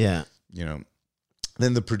down. Yeah. You know.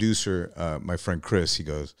 Then the producer, my friend Chris, he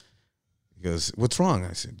goes, "What's wrong?"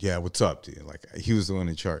 I said, "Yeah, what's up, dude?" Like he was the one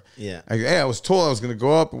in charge. Yeah. Hey, I was told I was going to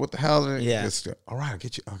go up. What the hell? Yeah. All right, I'll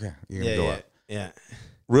get you. Okay, you're going to go up. Yeah.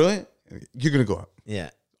 Really? You're going to go up. Yeah.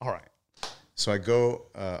 All right. So I go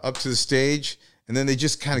up to the stage, and then they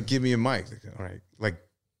just kind of give me a mic. Like, all right, like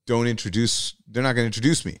they're not going to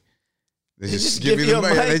introduce me. They just give me the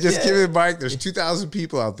mic. They just give me the mic. There's 2,000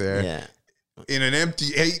 people out there. Yeah. In an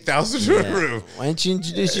empty 8,000 room. Why don't you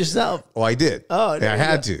introduce yourself? Oh, I did. Oh, yeah, I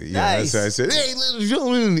had to. You know, so I said, "Hey, ladies and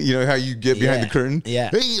gentlemen," you know how you get behind the curtain?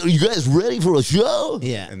 Yeah. Hey, are you guys ready for a show?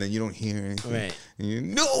 Yeah. And then you don't hear anything. Right. And you,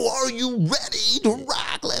 no, are you ready to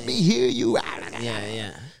rock? Let me hear you.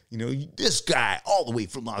 Yeah. You know, this guy all the way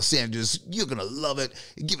from Los Angeles, you're going to love it.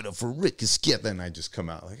 Give it up for Rick Izquieta. And I just come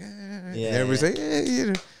out like, and everybody's like, you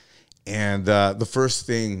know. And the first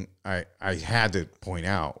thing I had to point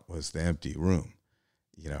out was the empty room.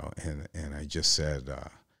 You know, and I just said,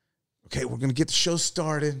 okay, we're going to get the show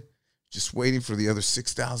started. Just waiting for the other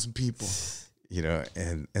 6,000 people, you know,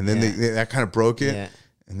 and then that kind of broke it. Yeah.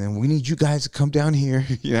 And then we need you guys to come down here.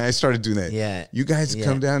 You know, I started doing that. Yeah. You guys to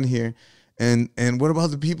come down here. And what about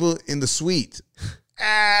the people in the suite?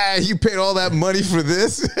 You paid all that money for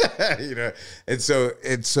this? You know, and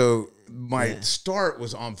so my start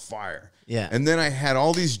was on fire. Yeah. And then I had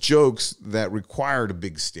all these jokes that required a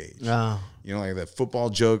big stage. Oh. You know, like that football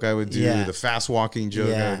joke I would do, the fast walking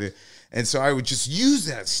joke I would do. And so I would just use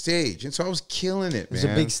that stage. And so I was killing it, man. It was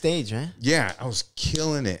a big stage, right? Yeah, I was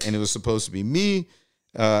killing it. And it was supposed to be me.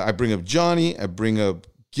 I bring up Johnny. I bring up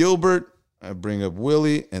Gilbert. I bring up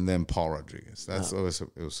Willie. And then Paul Rodriguez. That's what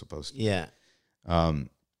it was supposed to be. Yeah. And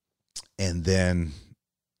then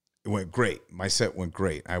it went great. My set went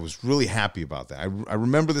great. I was really happy about that. I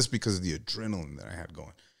remember this because of the adrenaline that I had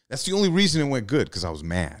going. That's the only reason it went good, because I was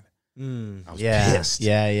mad. I was pissed.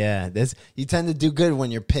 Yeah. You tend to do good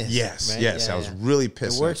when you're pissed. Yes, right? yes. I was really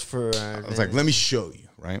pissed. It works for. I was like, let me show you,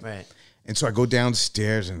 right? Right. And so I go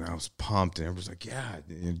downstairs, and I was pumped, and everyone's like, yeah.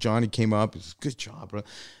 And Johnny came up. It was good job, bro.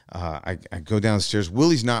 I go downstairs.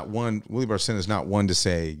 Willie Barcena's not one to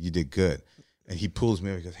say you did good. And he pulls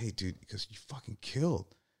me up. He goes, hey, dude, because you fucking killed.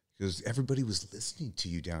 Because everybody was listening to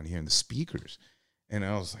you down here in the speakers. And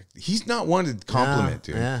I was like, he's not one to compliment,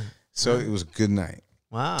 dude. Yeah. So it was a good night.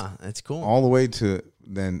 Wow, that's cool. All the way to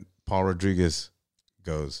then Paul Rodriguez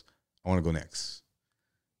goes, I want to go next.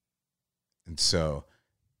 And so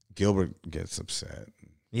Gilbert gets upset.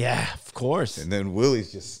 Yeah, of course. And then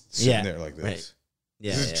Willie's just sitting there like this. Right.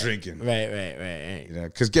 Yeah, just drinking. Right. You know,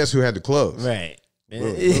 because guess who had to close? Right.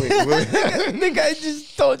 Willie. The guy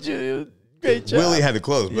just told you, great job. Willie had to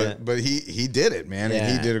close, but he did it, man.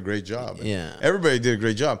 And he did a great job. Yeah. Everybody did a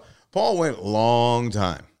great job. Paul went a long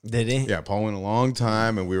time. Did he? Yeah, Paul went a long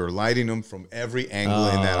time, and we were lighting him from every angle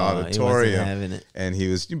in that auditorium. He wasn't having it. And he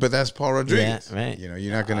was, but that's Paul Rodriguez. Yeah, right. You know,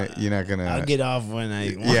 you're not gonna. I'll get off when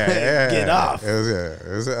I want get off. It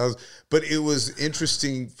was, but it was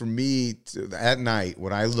interesting for me at night.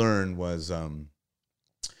 What I learned was,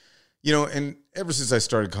 you know, and ever since I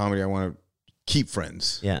started comedy, I want to keep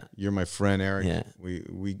friends. Yeah, you're my friend, Eric. Yeah,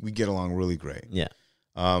 we get along really great. Yeah.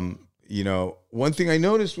 You know, one thing I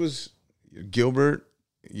noticed was Gilbert,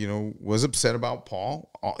 you know, was upset about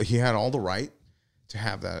Paul. He had all the right to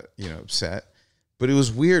have that, you know, upset. But it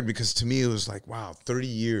was weird because to me it was like, wow, 30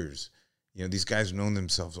 years. You know, these guys have known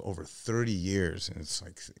themselves over 30 years. And it's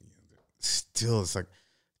like, still, it's like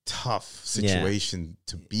tough situation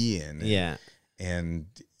to be in. And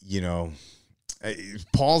you know,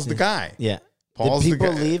 Paul's the guy. Yeah. Paul's Did people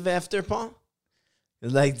the guy. leave after Paul?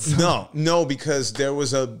 Like No, because there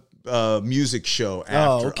was a music show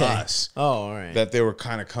after us. Oh, all right. That they were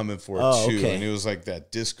kind of coming for too. Okay. And it was like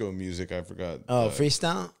that disco music. I forgot.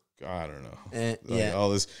 Freestyle? I don't know. Yeah.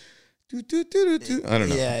 All this. I don't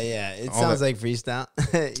know. Yeah. It sounds like freestyle.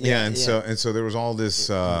 So there was all this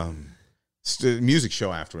music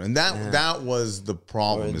show after, and that was the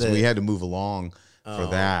problem. Is we had to move along for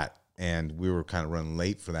that, and we were kind of running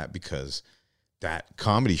late for that because that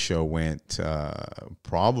comedy show went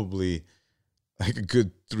probably like a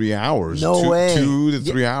good 3 hours. No way. 2 to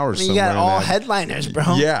 3 hours. You got all headliners,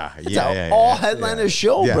 bro. Yeah. All headliners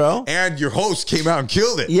show, bro. And your host came out and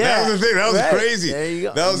killed it. Yeah. That was the thing. That was crazy. There you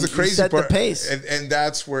go. That was the crazy set part. The pace. And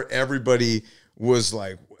that's where everybody was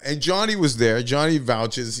like, and Johnny was there. Johnny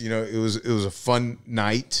vouches, you know, it was a fun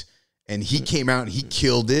night, and he came out and he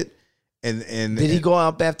killed it. And Did he go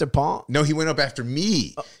up after Paul? No, he went up after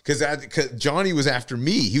me because Johnny was after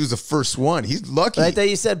me. He was the first one. He's lucky. I thought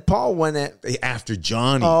you said Paul went after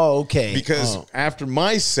Johnny. Oh, okay. Because after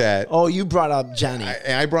my set, you brought up Johnny.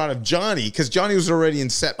 I brought up Johnny because Johnny was already in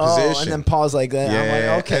set position. Oh, and then Paul's like that. Yeah, I'm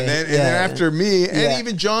like, okay. And then after me, and Yeah.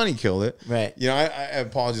 even Johnny killed it. Right. You know,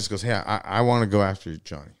 Paul just goes, "Hey, I want to go after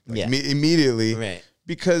Johnny." Like, Yeah. Immediately. Right.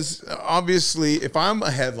 Because obviously, if I'm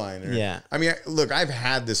a headliner, Yeah. I mean, look, I've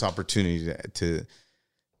had this opportunity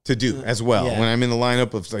to do as well Yeah. when I'm in the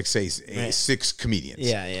lineup of like say 6 comedians.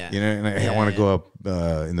 Yeah, yeah. You know, and I want to go up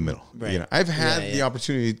in the middle. Right. You know, I've had the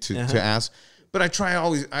opportunity to ask, but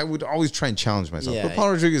I would always try and challenge myself. Yeah, but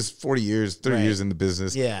Paul Rodriguez, 40 years, 30 years in the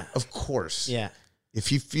business. Yeah. Of course. Yeah. If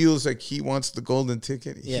he feels like he wants the golden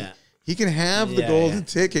ticket, he can have the Yeah, golden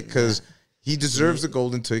ticket because he deserves the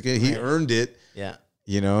golden ticket. He earned it. Yeah.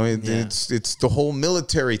 You know, it's the whole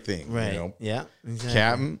military thing. Right. You know? Yeah. Exactly.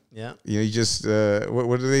 Captain. Yeah. You know, you just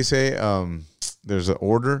what do they say? There's an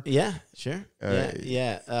order. Yeah. Sure.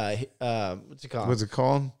 Yeah. What's it called? What's it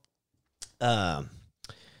called?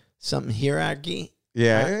 Something hierarchy.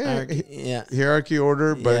 Yeah, Yeah. hierarchy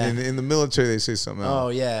order. But Yeah. in the military, they say something else. Oh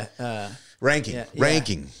yeah.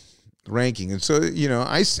 Ranking. And so you know,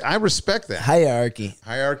 I respect that Hierarchy.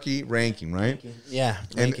 hierarchy, ranking, right? Yeah.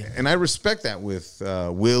 And I respect that with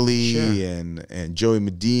Willie Sure. and Joey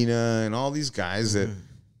Medina and all these guys that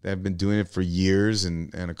have been doing it for years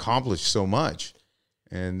and accomplished so much.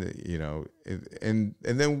 And you know, and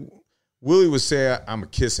then Willie would say I'm a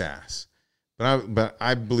kiss ass, but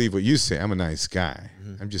I believe what you say. I'm a nice guy.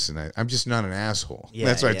 I'm just not an asshole. Yeah,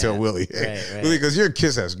 That's what I yeah. tell Willie. Right. Willie goes, "You're a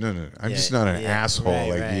kiss ass." No. I'm just not an asshole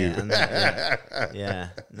like you. I'm not- yeah.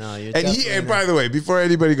 No, you're And definitely by the way, before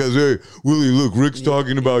anybody goes, "Hey, Willie, look, Rick's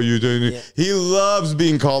talking about you," he loves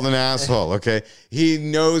being called an asshole. Okay, he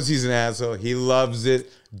knows he's an asshole. He loves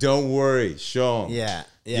it. Don't worry, show him. Yeah.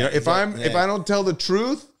 You know, if I don't tell the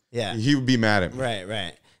truth, he would be mad at me.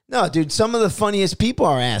 Right. No, dude, some of the funniest people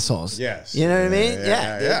are assholes. Yes. You know what I mean?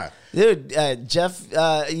 Yeah. Dude, Jeff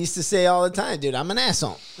used to say all the time, dude, I'm an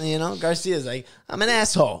asshole. You know, Garcia's like, I'm an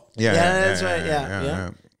asshole. Yeah, that's right.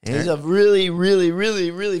 Yeah. And he's a really, really,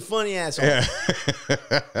 really, really funny asshole. Yeah.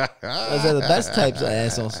 Those are the best types of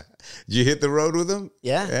assholes. Did you hit the road with him?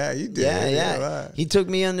 Yeah. Yeah, you did. Yeah. He took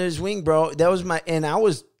me under his wing, bro. That was and I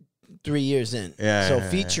was 3 years in. So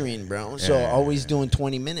featuring, bro. So always doing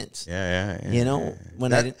 20 minutes. Yeah. You know,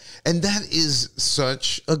 when I didn't. And that is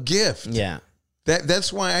such a gift. Yeah.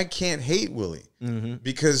 That's why I can't hate Willie.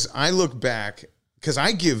 Because I look back, because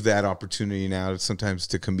I give that opportunity now sometimes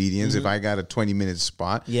to comedians. If I got a 20-minute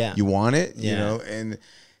spot, you want it, you know, and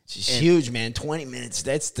it's huge, man. 20 minutes.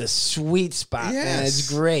 That's the sweet spot, man. It's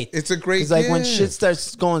great. It's a great It's like when shit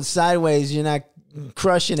starts going sideways, you're not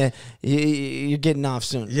crushing it. You're getting off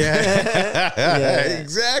soon.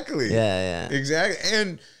 Exactly. Yeah. Exactly.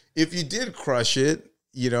 And if you did crush it,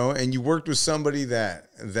 you know, and you worked with somebody that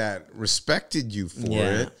respected you for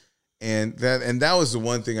it, and that was the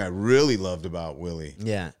one thing I really loved about Willie.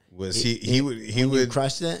 Yeah. Was he would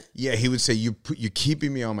crush it? Yeah, he would say you're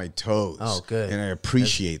keeping me on my toes. Oh, good. And I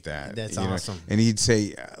appreciate that. That's you know? awesome. And he'd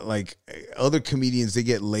say like other comedians, they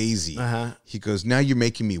get lazy. He goes, now you're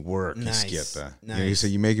making me work. Nice. Izquieta. You know, he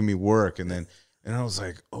said, you're making me work, and I was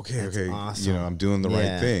like, okay, awesome. you know, I'm doing the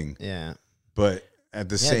right thing. Yeah. But at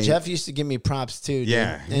the same, Jeff used to give me props too, dude.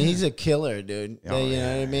 Yeah. And he's a killer, dude. Oh, you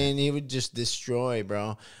know what I mean? He would just destroy,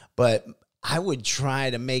 bro. But I would try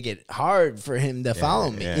to make it hard for him to follow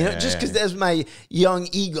me, you know, just because that's my young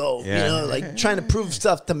ego, you know, like trying to prove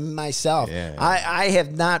stuff to myself. I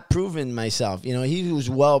have not proven myself, you know, he was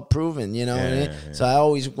well proven, you know, so I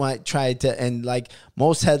always tried to, and like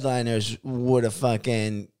most headliners would have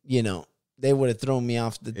fucking, you know, they would have thrown me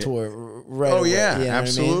off the tour right away. Oh, yeah, you know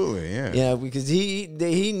absolutely, what I mean? Yeah, because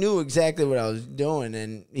he knew exactly what I was doing,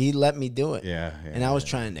 and he let me do it. And I was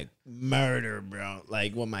trying to murder, bro,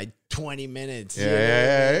 like with my 20 minutes.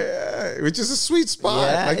 Which is a sweet spot.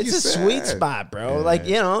 Yeah, like it's you a said. sweet spot, bro. Like,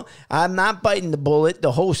 you know, I'm not biting the bullet.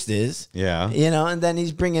 The host is. Yeah. You know, and then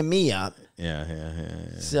he's bringing me up. Yeah.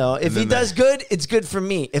 So if he does good, it's good for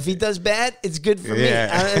me. If he does bad, it's good for me. You know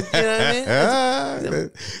what I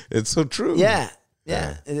mean? It's so true. Yeah.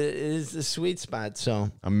 It is a sweet spot. So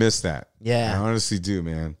I miss that. Yeah. I honestly do,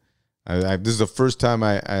 man. This is the first time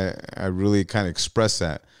I really kind of expressed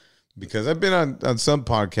that, because I've been on some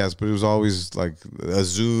podcasts, but it was always like a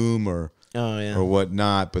Zoom or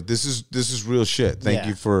whatnot. But this is real shit. Thank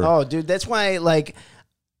you for. Oh, dude, that's why, like,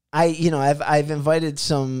 I've invited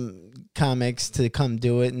some comics to come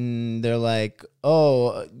do it, and they're like,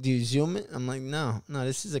 "Oh, do you Zoom it?" I'm like, "No,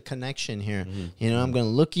 this is a connection here. You know, I'm gonna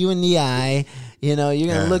look you in the eye. You know,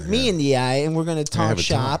 you're gonna look me in the eye, and we're gonna talk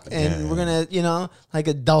shop, and we're gonna, you know, like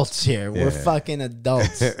adults here. We're fucking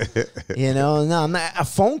adults. You know, no, I'm not a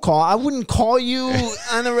phone call. I wouldn't call you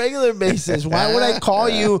on a regular basis. Why would I call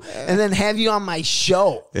you and then have you on my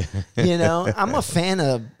show? You know, I'm a fan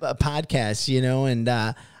of podcasts. You know, and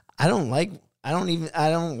I don't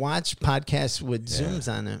watch podcasts with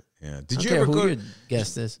Zooms on it. Yeah. Did you ever go? Your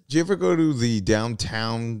guest is. Did you ever go to the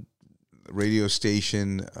downtown radio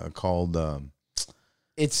station called?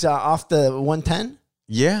 It's off the 110.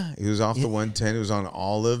 Yeah, it was off the 110. It was on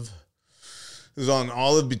Olive. It was on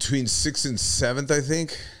Olive between 6th and 7th, I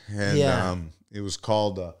think. And it was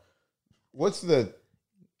called. What's the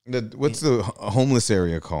homeless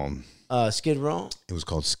area called? Skid Row. It was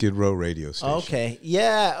called Skid Row Radio Station. Okay.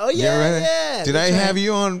 Yeah. Oh yeah. Yeah. Did I have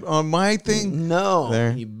you on my thing? No.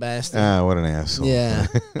 There? You bastard. Ah, what an asshole. Yeah.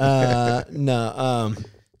 No.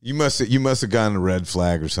 You must have gotten a red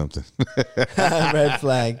flag or something. Red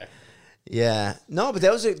flag. Yeah. No, but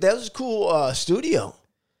that was a cool studio.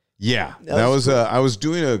 Yeah. That was cool. I was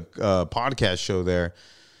doing a podcast show there.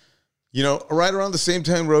 You know, right around the same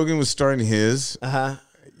time Rogan was starting his.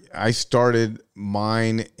 I started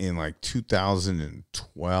mine in like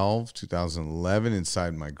 2012, 2011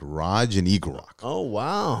 inside my garage in Eagle Rock. Oh,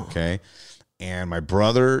 wow. Okay. And my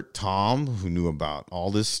brother, Tom, who knew about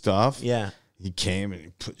all this stuff. Yeah. He came and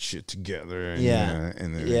he put shit together. And,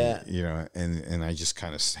 and I just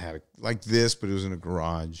kind of had it like this, but it was in a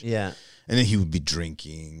garage. Yeah. And then he would be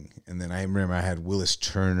drinking. And then I remember I had Willis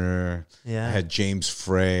Turner. Yeah. I had James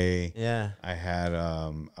Frey. Yeah. I had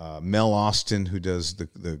Mel Austin, who does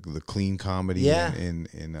the clean comedy in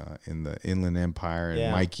the Inland Empire,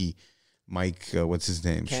 and Mike, what's his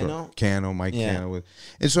name? Cano? Mike Cano.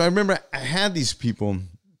 And so I remember I had these people.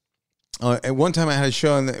 At one time I had a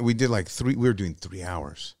show and we did like we were doing 3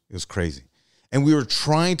 hours. It was crazy. And we were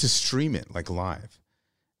trying to stream it like live.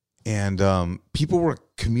 And people were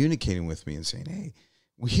communicating with me and saying, "Hey,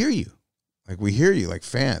 we hear you. We hear you like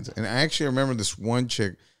fans." And I actually remember this one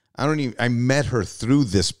chick, I met her through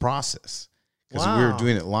this process because we were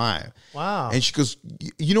doing it live. Wow. And she goes,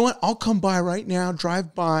 "You know what? I'll come by right now,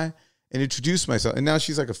 drive by and introduce myself." And now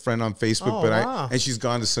she's like a friend on Facebook, and she's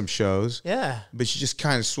gone to some shows. Yeah. But she just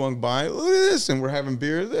kind of swung by, "Look at this," and we're having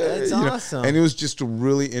beer there. That's awesome. And it was just a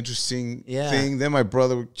really interesting thing. Then my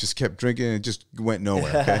brother just kept drinking and it just went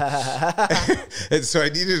nowhere. Okay? And so I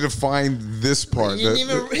needed to find this part. You didn't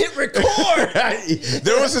even hit record.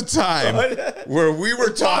 There was a time where we were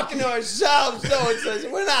talking to ourselves. No one says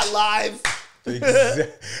we're not live.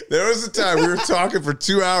 There was a time we were talking for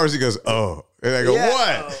 2 hours. He goes, "Oh," and I go,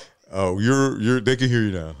 "What?" "Oh, they can hear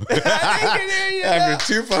you now." They can hear you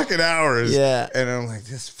after 2 fucking hours. Yeah. And I'm like,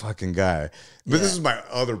 this fucking guy. But this is my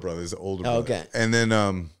other brother, his older brother. Okay. And then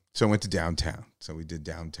so I went to downtown. So we did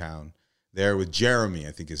downtown there with Jeremy,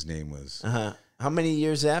 I think his name was. How many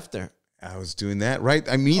years after? I was doing that right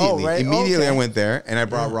immediately. Immediately I went there and I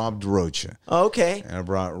brought Rob DeRocha. Okay. And I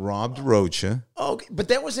brought Rob DeRocha. Okay. But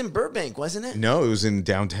that was in Burbank, wasn't it? No, it was in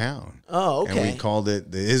downtown. Oh, okay. And we called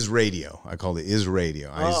it the Iz Radio. I called it Iz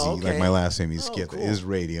Radio. IZ, like my last name, Izquieta, cool. Iz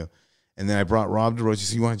Radio. And then I brought Rob DeRocha. He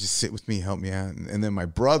said, "You want to just sit with me, help me out?" And then my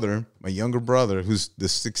brother, my younger brother, who's the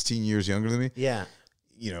 16 years younger than me. Yeah.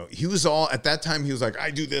 You know, he was all, at that time, he was like,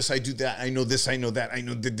 "I do this, I do that, I know this, I know that, I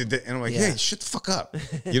know that." And I'm like, "Hey, shut the fuck up.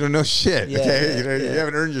 You don't know shit, okay? You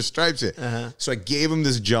haven't earned your stripes yet." So I gave him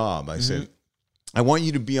this job. I said, "I want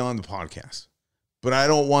you to be on the podcast, but I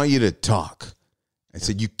don't want you to talk." I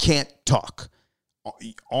said, "You can't talk.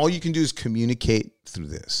 All you can do is communicate through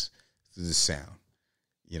this sound."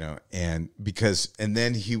 You know, and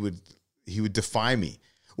then he would defy me.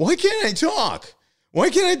 "Why can't I talk?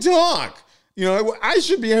 Why can't I talk? You know, I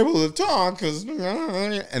should be able to talk because,"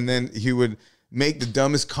 and then he would make the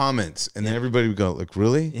dumbest comments, and then everybody would go, "Like,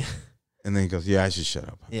 really?" Yeah. And then he goes, "Yeah, I should shut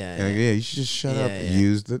up." And I go, "Yeah, you should just shut up and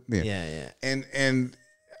use the." And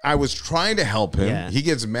I was trying to help him. Yeah. He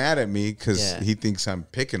gets mad at me because he thinks I'm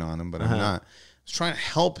picking on him, but I'm not. I was trying to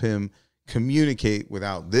help him communicate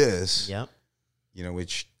without this. Yep. You know,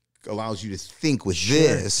 which allows you to think with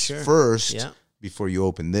this first before you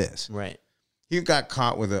open this. Right. He got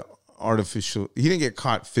caught with he didn't get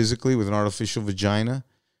caught physically with an artificial vagina,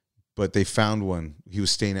 but they found one. He was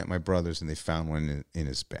staying at my brother's and they found one in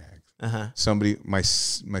his bag. Somebody, my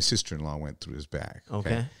sister-in-law went through his bag.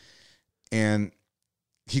 Okay. And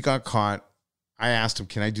he got caught. I asked him,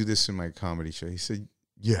 "Can I do this in my comedy show?" He said,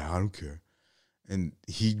 "Yeah, I don't care." And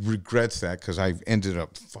he regrets that because I ended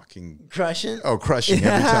up fucking crushing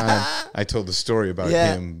every time I told the story about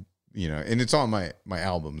him and it's on my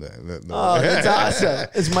album. Oh, that's awesome!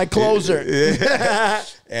 It's my closer.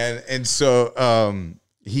 and so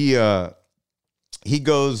he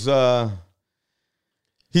goes.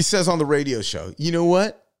 He says on the radio show, you know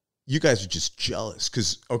what? You guys are just jealous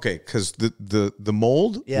because the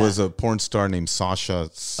mold was a porn star named Sasha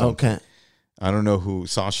something. Okay. I don't know who,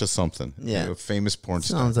 Sasha something. Yeah. A famous porn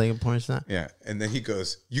star. Sounds like a porn star. Yeah. And then he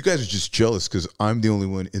goes, you guys are just jealous because I'm the only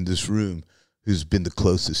one in this room who's been the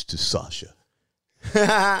closest to Sasha,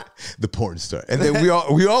 the porn star. And then we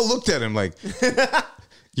all looked at him like,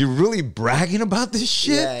 you're really bragging about this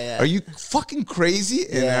shit? Yeah. Are you fucking crazy?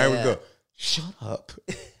 And I would go, shut up.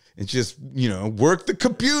 And just, work the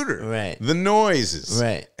computer. Right. The noises.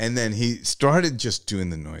 Right. And then he started just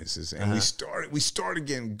doing the noises. And we started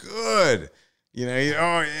getting good.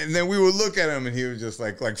 And then we would look at him and he was just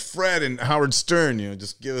like Fred and Howard Stern,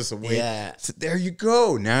 just give us a wink. Yeah. So there you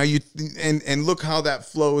go. Now and look how that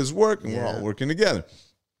flow is working. We're all working together.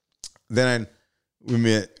 Then we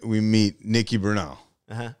meet Nikki Bernal.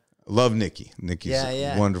 Uh-huh. Love Nikki. Nikki's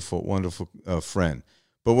a wonderful, wonderful friend.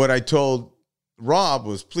 But what I told Rob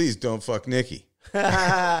was, please don't fuck Nikki.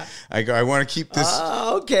 I go, I want to keep this.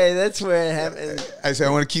 Oh, okay, that's where it happened. I said, I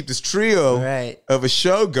want to keep this trio of a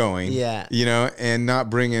show going. Yeah. And not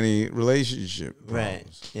bring any relationship problems.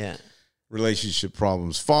 Right. Yeah. Relationship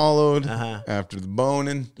problems followed after the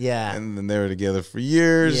boning. Yeah. And then they were together for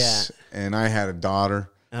years. Yeah. And I had a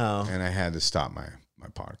daughter. Oh. And I had to stop my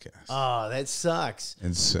podcast. Oh, that sucks.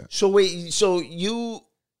 And so wait,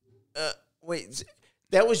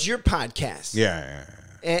 that was your podcast. Yeah.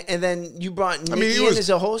 And then you brought Nikki in as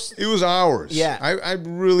a host? It was ours. Yeah. I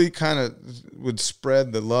really kind of would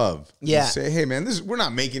spread the love. Yeah. Say, hey, man, we're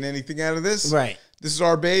not making anything out of this. Right. This is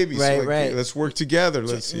our baby. Right, so right. Let's work together.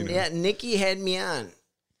 Yeah, Nikki had me on.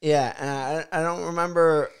 Yeah, and I don't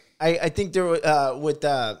remember. I think there was with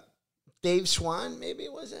Dave Swan, maybe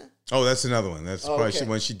it was it? Oh, that's another one. That's probably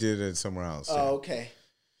when she did it somewhere else. Oh, okay.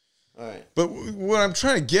 All right. But what I'm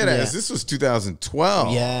trying to get at is this was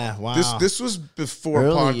 2012. Yeah, wow. This was before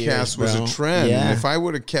Early podcast years, was bro. a trend. Yeah. And if I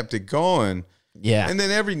would have kept it going, yeah. And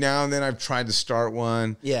then every now and then I've tried to start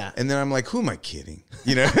one. Yeah. And then I'm like, who am I kidding?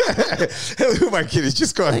 Who am I kidding?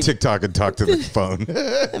 Just go on TikTok and talk to the phone.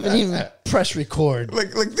 I haven't even press record.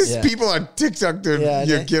 Like these people on TikTok,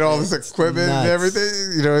 get all this equipment nuts. and everything.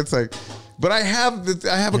 It's like, but I have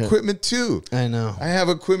equipment too. I know. I have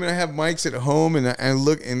equipment. I have mics at home, and I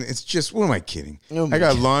look, and it's just, what am I kidding? Oh my I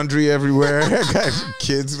got God. laundry everywhere. I got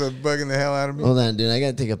kids bugging the hell out of me. Hold on, dude. I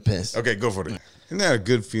got to take a piss. Okay, go for it. Isn't that a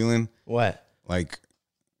good feeling? What? Like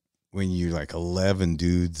when you 11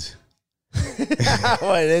 dudes. What?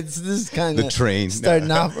 This is kind of The train. starting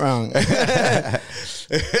off wrong.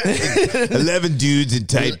 11 dudes in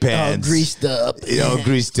tight pants. All greased up. All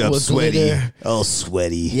greased up, With sweaty. glitter. All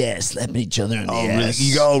sweaty. Yeah, slapping each other on the ass.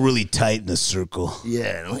 You all really tight in a circle.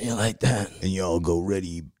 Yeah, don't you like that? And you all go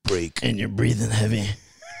ready, break. And you're breathing heavy.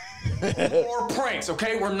 More pranks,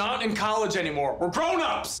 okay? We're not in college anymore. We're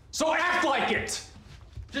grown-ups. So act like it.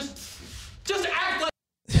 Just act like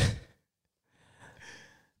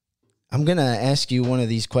I'm going to ask you one of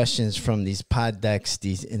these questions from these pod decks,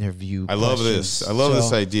 these interview I love questions. this. I love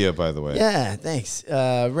this idea, by the way. Yeah, thanks.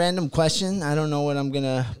 Random question. I don't know what I'm going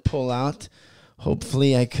to pull out.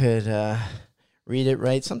 Hopefully I could read it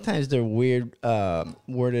right. Sometimes they're weird,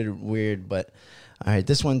 worded weird, but all right,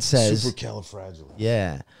 this one says... Supercalifragilistic.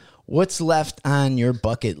 Yeah. What's left on your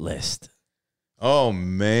bucket list? Oh,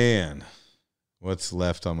 man. What's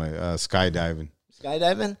left on my skydiving?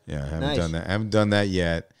 Skydiving? Yeah, I haven't Nice. done that. I haven't done that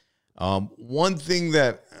yet. One thing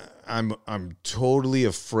that I'm totally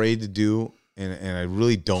afraid to do, and I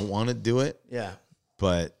really don't want to do it, Yeah.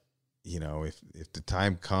 but if the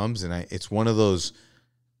time comes and it's one of those,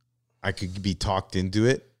 I could be talked into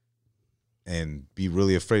it and be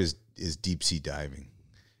really afraid is deep sea diving.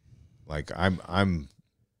 Like I'm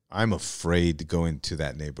afraid to go into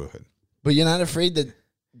that neighborhood. But you're not afraid to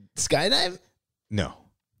skydive? No,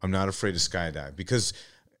 I'm not afraid to skydive because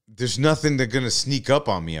there's nothing that's going to sneak up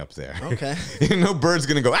on me up there. Okay. No bird's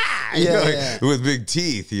going to go, with big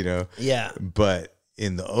teeth, Yeah. But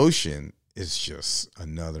in the ocean, it's just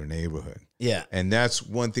another neighborhood. Yeah. And that's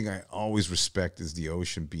one thing I always respect is the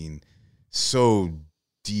ocean being so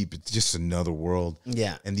deep. It's just another world.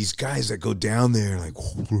 Yeah. And these guys that go down there like,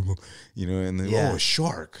 and then, Yeah. a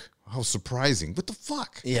shark. How surprising. What the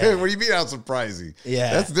fuck? Yeah. What do you mean how surprising?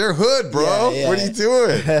 Yeah. That's their hood, bro. Yeah. What are you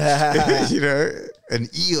doing? An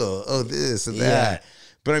eel. Oh, this and that.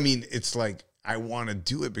 But I mean, it's like, I want to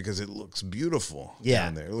do it because it looks beautiful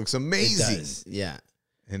down there. It looks amazing. It does. Yeah.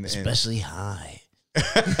 And Especially high.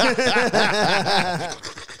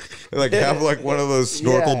 Like have like one of those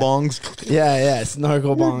snorkel bongs. Yeah,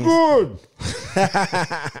 snorkel bongs.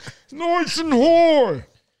 Nice and hard.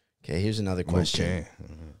 Okay, here's another question. Okay.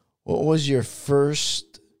 What was your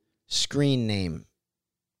first screen name?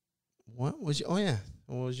 What was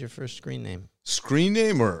your first screen name? Screen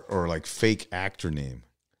name or like fake actor name?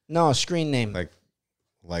 No, screen name.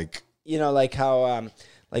 Like you know, like how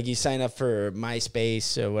like you sign up for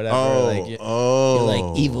MySpace or whatever. You're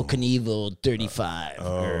like Evil Knievel 35.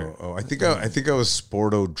 I think I was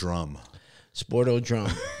Sporto Drum. Sporto Drum.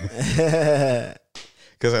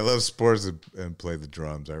 Because I love sports and play the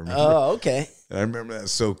drums. I remember. Oh, okay. And I remember that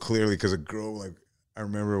so clearly because a girl, like, I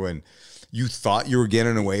remember when you thought you were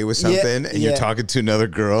getting away with something and you're talking to another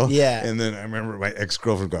girl. Yeah. And then I remember my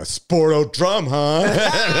ex-girlfriend going, Sporto Drum,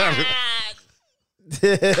 huh?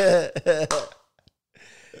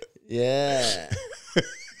 Yeah.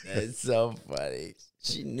 That's so funny.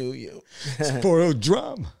 She knew you. Sporto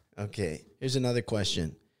Drum. Okay. Here's another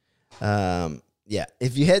question. Yeah.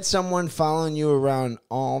 If you had someone following you around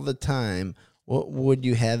all the time, what would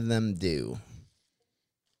you have them do?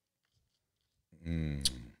 I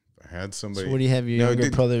had somebody. So what do you have your younger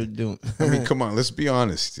brother doing? I mean, come on. Let's be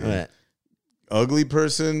honest. Dude. Right. Ugly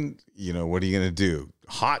person, you know, what are you going to do?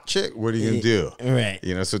 Hot chick, what are you going to do? Right.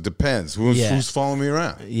 You know, so it depends. Who's following me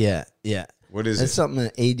around? Yeah. What is That's it? something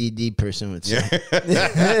an ADD person would say.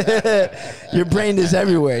 Your brain is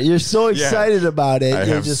everywhere. You're so excited about it. I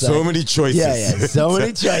You're have just so like, many choices. Yeah, so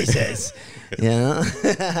many choices.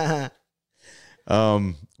 Yeah.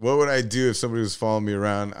 What would I do if somebody was following me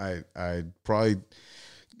around? I'd probably,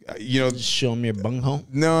 you know, Show them your bunghole.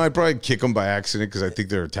 no, I'd probably kick them by accident because I think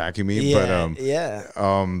they're attacking me. Yeah,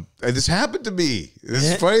 But this happened to me. This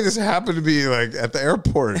is funny. This happened to me like at the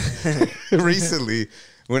airport recently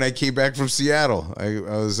when I came back from Seattle. I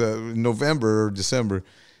was November or December.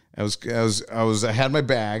 I had my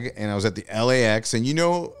bag and I was at the LAX, and you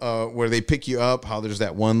know where they pick you up, how there's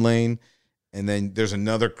that one lane and then there's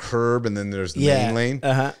another curb and then there's the main lane.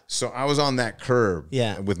 So I was on that curb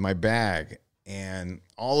with my bag, and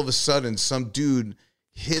all of a sudden some dude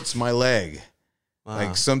hits my leg. Wow.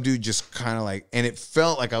 Like some dude just kind of like, and it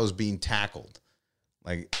felt like I was being tackled.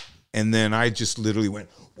 Like, and then I just literally went,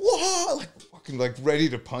 whoa, like fucking like ready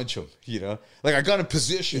to punch him, you know? Like I got in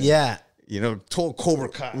position. Yeah. You know, total Cobra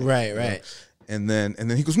Kai. Right. You know? And then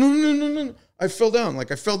he goes, no. I fell down.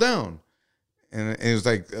 Like I fell down. And it was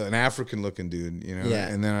like an African looking dude, you know? Yeah.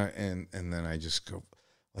 And then I just go,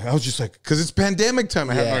 like, I was just like, because it's pandemic time.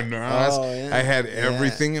 I had my mask. I had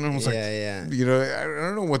everything. And I was like, you know, I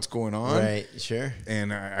don't know what's going on. Right. Sure.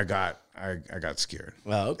 And I got scared.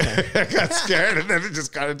 Well, okay. I got scared, and then it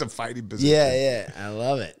just got into fighting position. Yeah. I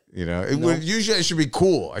love it. You know, usually I should be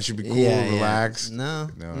cool. I should be cool, relax. No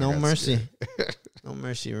mercy. No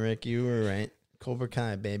mercy, Rick. You were right. Cobra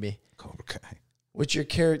Kai, baby. Cobra Kai. What's your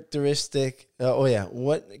characteristic?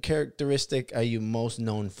 What characteristic are you most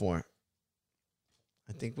known for?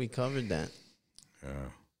 I think we covered that.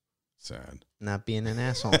 Oh, sad. Not being an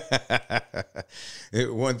asshole.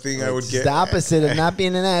 One thing I would get. It's the opposite of not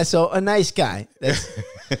being an asshole. A nice guy. That's,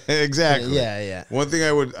 exactly. Yeah. One thing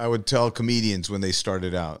I would tell comedians when they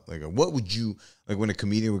started out, like, what would you, like when a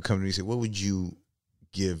comedian would come to me and say, what would you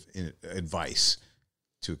give in advice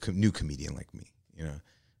to a new comedian like me? You know,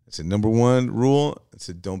 I said, number one rule, I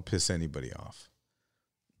said, don't piss anybody off.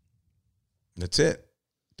 That's it.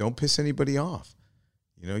 Don't piss anybody off.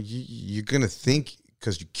 You know, you're going to think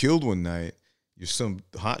because you killed one night, you're some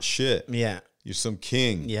hot shit. Yeah. You're some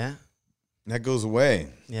king. Yeah. And that goes away.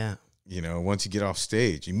 Yeah. You know, once you get off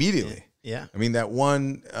stage, immediately. Yeah. I mean, that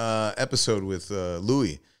one episode with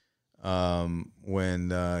Louis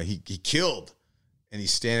when he killed and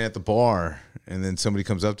he's standing at the bar and then somebody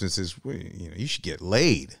comes up to him and says, well, you know, you should get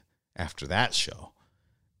laid after that show.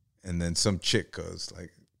 And then some chick goes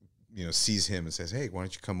like, you know, sees him and says, hey, why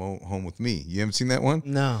don't you come home with me? You haven't seen that one?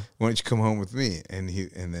 No. Why don't you come home with me? And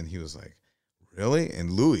then he was like, really? And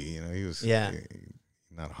Louis, you know, he was not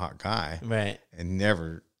a hot guy. Right. And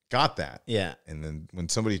never got that. Yeah. And then when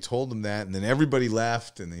somebody told him that, and then everybody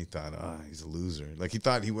left, and he thought, he's a loser. Like he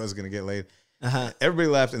thought he was going to get laid. Everybody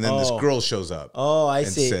left, and then this girl shows up. Oh, I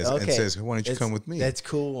see. And says, why don't you come with me? That's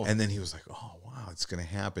cool. And then he was like, oh, wow, it's going to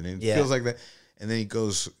happen. And it feels like that. And then he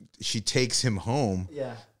goes, she takes him home.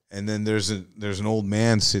 Yeah. And then there's an old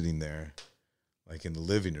man sitting there, like in the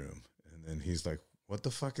living room. And then he's like, what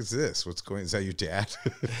the fuck is this? What's going on? Is that your dad?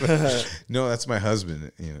 No, that's my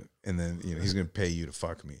husband. You know, and then, you know, he's going to pay you to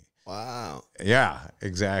fuck me. Wow. Yeah,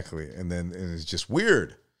 exactly. And then it's just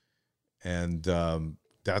weird. And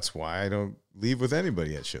that's why I don't leave with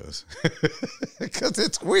anybody at shows. Because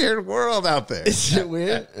it's a weird world out there. Is it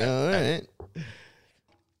weird? All right.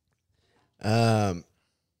 How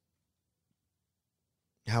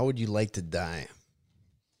would you like to die?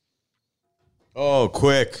 Oh,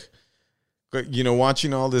 quick. You know,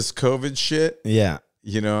 watching all this COVID shit. Yeah.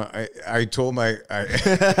 You know, I told I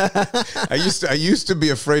used to be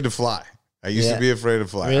afraid to fly. I used to be afraid to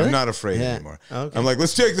fly. Really? I'm not afraid anymore. Okay. I'm like,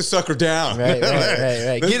 let's take the sucker down. Right.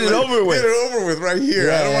 Get it over with. Get it over with right here.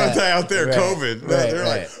 Yeah, I don't want to die out there, right, COVID. They're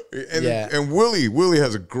right. like, and Willie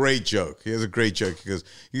has a great joke. He has a great joke because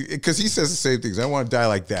he says the same things. I want to die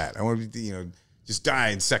like that. I want to, just die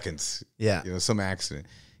in seconds. Yeah. Some accident.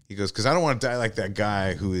 He goes, because I don't want to die like that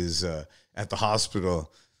guy who is at the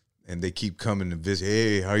hospital. And they keep coming to visit.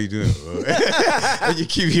 Hey, how you doing? And you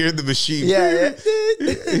keep hearing the machine. Yeah.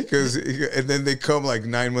 And then they come like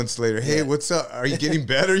 9 months later. Hey, what's up? Are you getting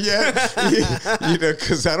better yet?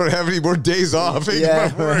 Because I don't have any more days off.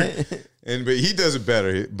 Yeah, But he does it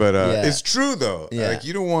better. But it's true though. Yeah. Like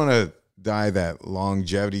you don't want to die that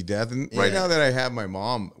longevity death. And right now that I have my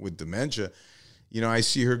mom with dementia, I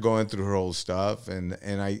see her going through her old stuff, and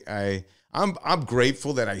I'm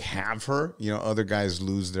grateful that I have her. Other guys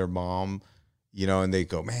lose their mom, and they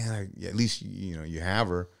go, man, at least you have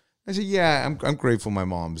her. I said, yeah, I'm grateful my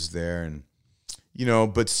mom's there, and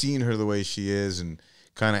but seeing her the way she is and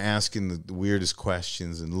kind of asking the weirdest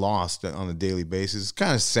questions and lost on a daily basis, it's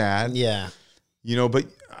kind of sad. Yeah. But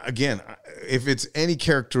again, if it's any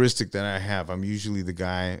characteristic that I have, I'm usually the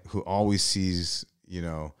guy who always sees,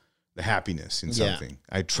 the happiness in something.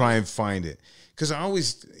 I try and find it because I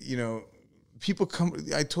always, people come.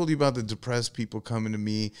 I told you about the depressed people coming to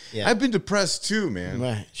me. Yeah. I've been depressed too, man.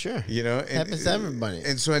 Right, sure. Happens to everybody.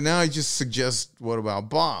 And so now I just suggest, what about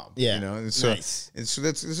Bob? Yeah, and so nice. And so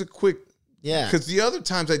that's a quick. Yeah. Because the other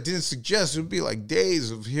times I didn't suggest, it would be like days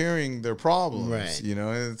of hearing their problems. Right.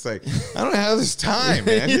 And it's like, I don't have this time,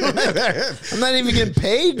 man. I'm not even getting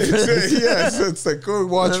paid for this. So it's like, go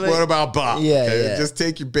watch What About Bob? Yeah, yeah. Just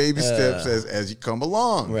take your baby steps as you come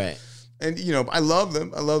along. Right. And I love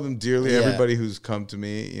them. I love them dearly. Yeah. Everybody who's come to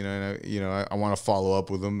me, and I want to follow up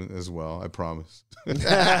with them as well. I promise.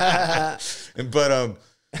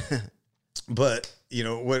 But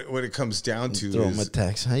what it comes down to throw is him a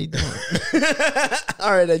text. How you doing?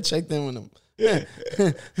 All right, I checked in with him.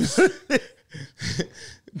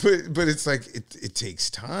 But it's like it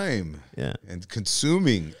takes time. Yeah. And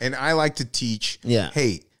consuming. And I like to teach. Yeah.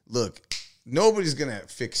 Hey, look. Nobody's going to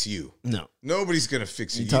fix you. No. Nobody's going to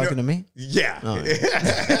fix you. You talking to me? Yeah. Oh,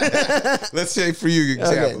 yeah. Let's say for you,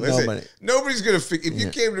 example. Okay, nobody. Nobody's going to fix you. If you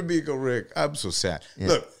came to me and go, Rick, I'm so sad. Yeah.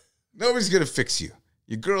 Look, nobody's going to fix you.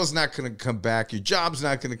 Your girl's not going to come back. Your job's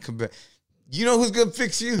not going to come back. You know who's going to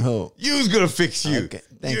fix you? Who? You's going to fix you. Okay.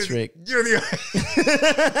 Thanks, Rick. You're the...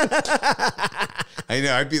 I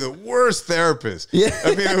know. I'd be the worst therapist. Yeah.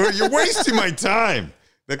 I mean, you're wasting my time.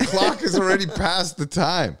 The clock is already past the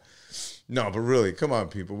time. No, but really, come on,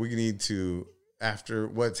 people. We need to, after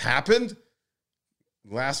what's happened,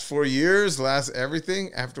 last 4 years, last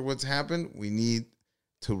everything, after what's happened, we need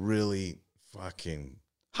to really fucking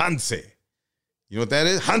Hanse. You know what that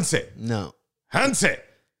is? Hanse. No. Hanse.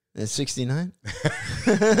 That's 69?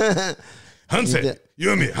 Hanse.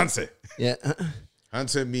 You and me, Hanse. Yeah.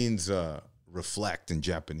 Hanse means reflect in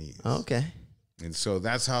Japanese. Oh, okay. And so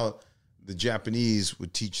that's how the Japanese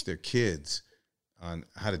would teach their kids on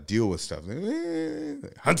how to deal with stuff.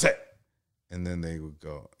 Hanse. And then they would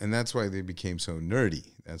go. And that's why they became so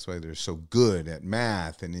nerdy. That's why they're so good at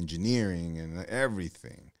math and engineering and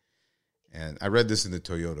everything. And I read this in the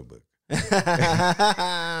Toyota book. The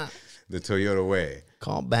Toyota way.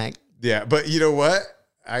 Call back. Yeah, but you know what?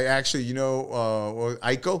 I actually,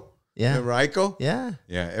 Aiko? Yeah. Remember Aiko? Yeah.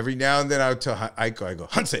 Yeah, every now and then I would tell Aiko, I go,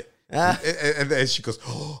 Hanse. And then she goes,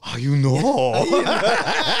 oh, how you know?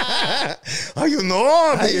 How you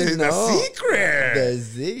know? The secret. The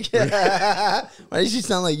secret. Why does she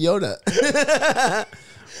sound like Yoda?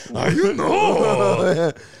 How you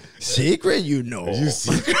know? Secret, you know. You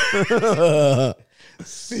secret.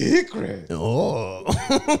 Secret. Oh.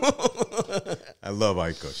 I love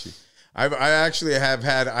Aiko. I actually have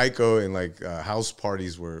had Aiko in like house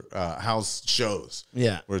parties house shows.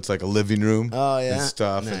 Yeah. Where it's like a living room. Oh, yeah. And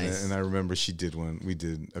stuff. Nice. And I remember she did one. We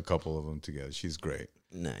did a couple of them together. She's great.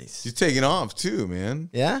 Nice. She's taking off too, man.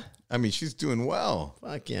 Yeah? I mean, she's doing well.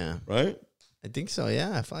 Fuck yeah. Right? I think so,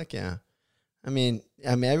 yeah. Fuck yeah. I mean,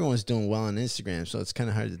 everyone's doing well on Instagram, so it's kind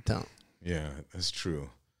of hard to tell. Yeah, that's true.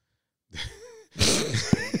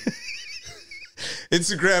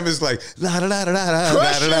 Instagram is like la da da da da da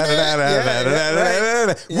da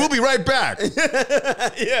da. We'll be right back.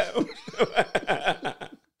 Yeah.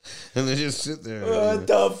 and they just sit there. What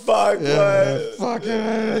the fuck? What? Fuck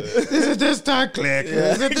it. This is this time. Click.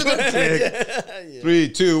 This is this time. Click. 3,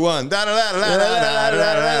 2, 1. Da da da da da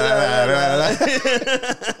da da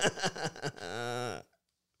da.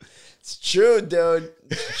 It's true, dude.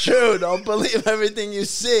 It's true. Don't believe everything you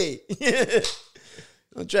see.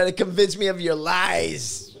 Don't try to convince me of your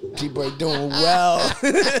lies. People are doing well.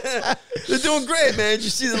 They're doing great, man. Did you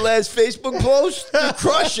see the last Facebook post? They're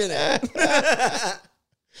crushing it.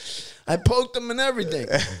 I poked them and everything.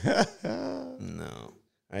 No. All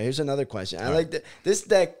right, here's another question. I like that. This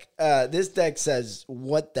deck says,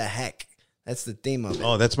 "What the heck?" That's the theme of it.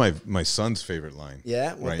 Oh, that's my son's favorite line.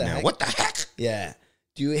 Yeah? Right now. What the heck? Yeah.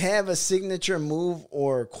 Do you have a signature move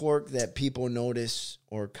or quirk that people notice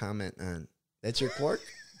or comment on? That's your quirk?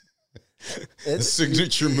 A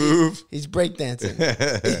signature move. He's breakdancing.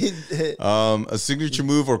 A signature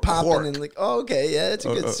move or Popping quirk. and like, oh, okay, yeah, that's a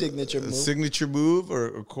good signature A move. signature move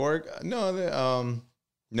or quirk? No,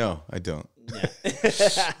 no, I don't.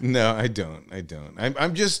 Yeah. No, I don't.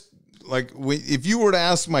 I'm just like, if you were to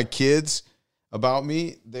ask my kids about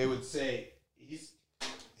me, they would say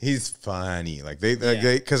he's funny. Like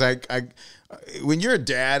because I when you're a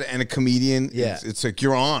dad and a comedian, it's like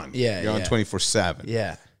you're on. Yeah, you're on 24/7.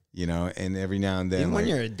 Yeah. You know, and every now and then, Even when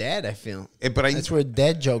you're a dad, I feel. That's where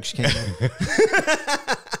dad jokes came in.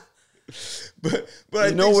 but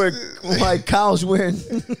you know where my cow's wearing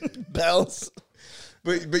bells.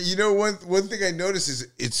 But you know, one thing I noticed is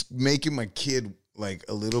it's making my kid like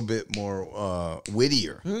a little bit more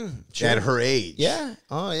wittier at her age. Yeah.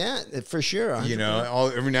 Oh yeah, for sure. 100%. You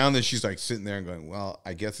know, every now and then she's like sitting there and going, "Well,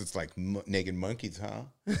 I guess it's like naked monkeys, huh?"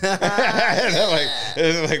 and I'm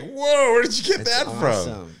like, "Whoa, where did you get that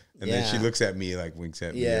from?" And then she looks at me, like winks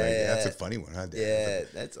at me, like, "That's a funny one, huh, Dad?" Yeah,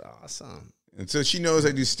 that's awesome. And so she knows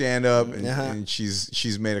I do stand up, and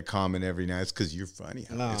she's made a comment every night. It's because you're funny.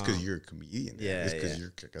 Huh? It's because you're a comedian. Yeah, it's because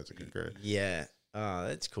you're a Yeah. Oh,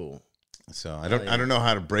 that's cool. So I don't know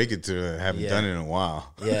how to break it to her. I haven't done it in a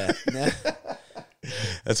while. Yeah.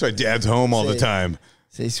 That's why Dad's home all the time.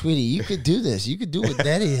 Say, sweetie, you could do this. You could do what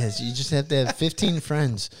Daddy has. You just have to have 15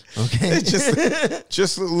 friends, okay?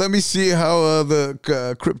 just let me see how the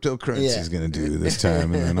cryptocurrency is going to do this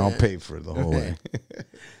time, and then I'll pay for it the whole way.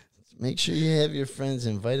 Make sure you have your friends.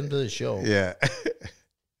 Invite them to the show. Yeah.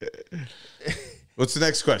 What's the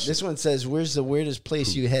next question? This one says, "Where's the weirdest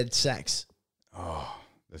place you had sex?" Oh,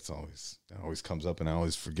 that always comes up, and I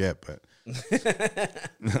always forget. But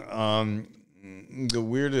the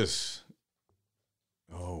weirdest.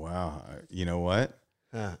 Oh wow! You know what?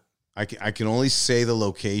 Huh. I can only say the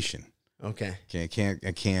location. Okay. I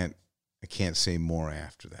can't say more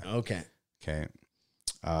after that. Okay. Okay.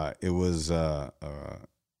 It was a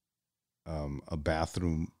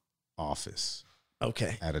bathroom office.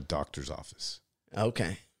 Okay. At a doctor's office.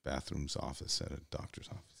 Okay. Bathroom's office at a doctor's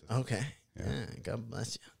office. Okay. Yeah. God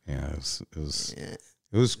bless you. Yeah.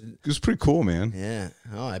 It was pretty cool, man. Yeah.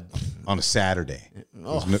 Oh, on a Saturday.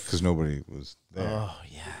 Oh, because nobody was there. Oh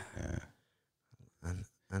yeah.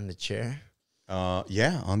 On the chair.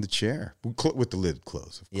 Yeah, on the chair with the lid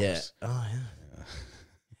closed. Of course. Yeah. Oh yeah.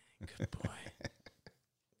 Good boy.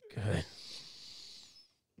 Good.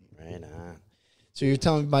 Right on. So you're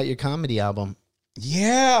telling me about your comedy album.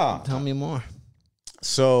 Yeah. Tell me more.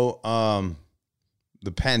 So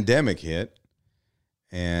the pandemic hit,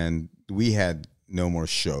 and we had no more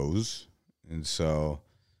shows. And so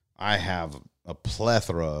I have a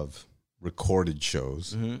plethora of recorded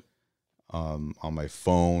shows on my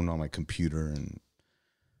phone, on my computer. And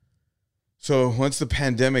so once the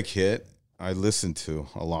pandemic hit, I listened to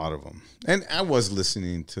a lot of them. And I was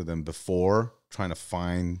listening to them before, trying to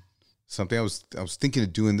find something. I was thinking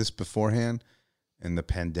of doing this beforehand, and the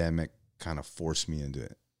pandemic kind of forced me into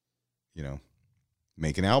it. You know,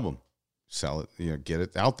 make an album, sell it, get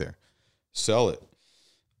it out there, sell it.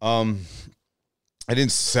 I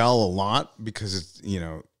didn't sell a lot because it's,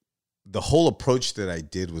 the whole approach that I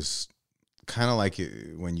did was kind of like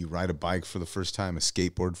when you ride a bike for the first time, a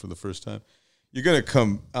skateboard for the first time. You're going to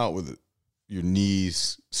come out with your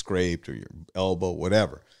knees scraped or your elbow,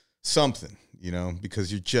 whatever, something,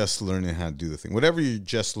 because you're just learning how to do the thing. Whatever you're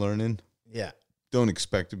just learning, don't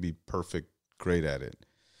expect to be perfect, great at it.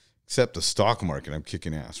 Except the stock market, I'm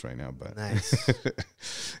kicking ass right now. But nice.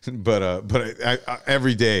 but I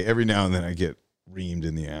every day, every now and then, I get reamed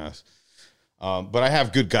in the ass. But I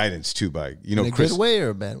have good guidance too, by in a Chris, good way or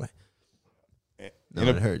a bad way. No,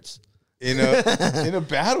 it hurts. In a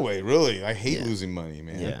bad way, really. I hate losing money,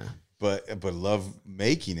 man. Yeah. But love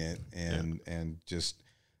making it and just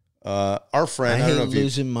our friend. I I don't know hate if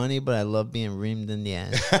losing money, but I love being reamed in the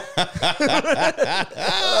ass.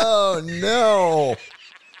 Oh no.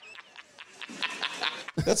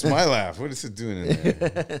 That's my laugh. What is it doing in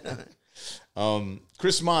there?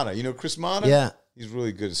 Chris Mata. You know Chris Mata? Yeah. He's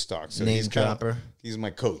really good at stocks. So Name dropper. He's my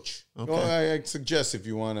coach. Okay. Well, I suggest if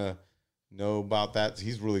you want to know about that,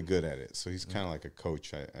 he's really good at it. So he's kind of like a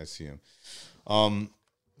coach. I see him.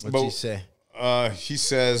 What's he say? He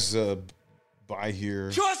says, buy here.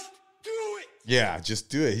 Just do it. Yeah, just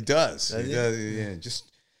do it. He does. He does. Yeah,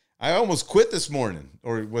 just. I almost quit this morning,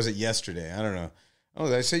 or was it yesterday? I don't know.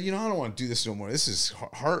 Oh, I said, I don't want to do this no more. This is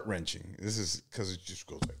heart wrenching. This is because it just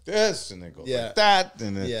goes like this, and then it goes like that,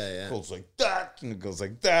 and then it goes like that, and it goes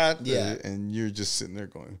like that. Yeah, and you're just sitting there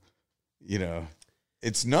going,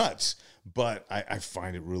 it's nuts. But I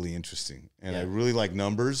find it really interesting, and I really like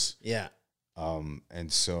numbers. Yeah.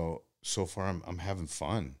 And so far I'm having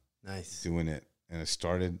fun. Nice doing it, and I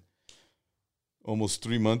started almost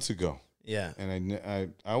 3 months ago. Yeah.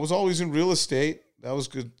 And I was always in real estate. That was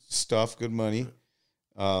good stuff, good money.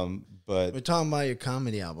 But we're talking about your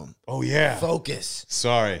comedy album. Oh yeah. Focus.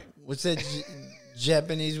 Sorry. What's that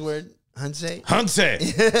Japanese word? Hansei? Hansei.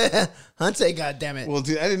 Hansei, goddammit. Well,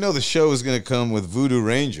 dude, I didn't know the show was going to come with Voodoo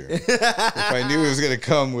Ranger. If I knew it was going to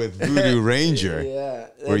come with Voodoo Ranger,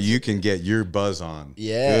 where you can get your buzz on.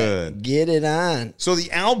 Yeah. Good. Get it on. So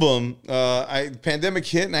the album, pandemic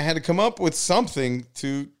hit, and I had to come up with something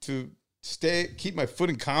to keep my foot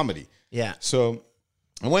in comedy. Yeah. So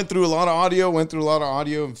I went through a lot of audio,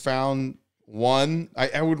 and found one.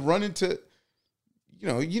 I would run into,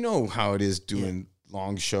 you know how it is doing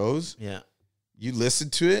long shows. Yeah. You listen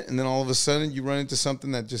to it, and then all of a sudden you run into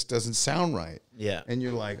something that just doesn't sound right. Yeah. And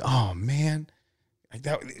you're like, oh man,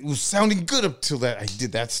 it was sounding good up till that I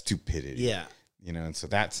did that stupidity. Yeah. And so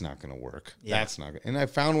that's not going to work. Yeah. That's not going. And I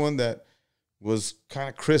found one that was kind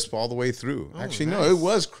of crisp all the way through. Actually, nice. no, it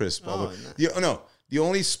was crisp all the way. Nice. The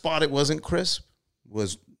only spot it wasn't crisp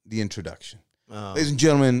was the introduction. Oh. Ladies and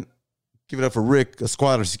gentlemen, give it up for Rick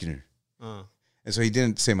Squatter. Oh. And so he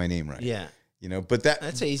didn't say my name right. Yeah. But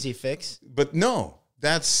that's an easy fix. But no,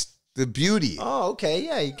 that's the beauty. Oh, okay.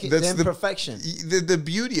 Yeah. You can, That's the imperfection. The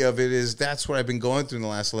beauty of it is that's what I've been going through in the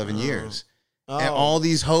last 11 years. Oh. And all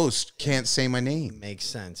these hosts can't say my name. Makes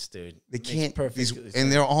sense, dude. They Makes can't. perfect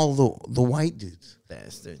And they're all the white dudes.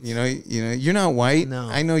 bastards. You're not white. No.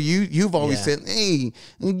 I know you. You've always Yeah. said, "Hey,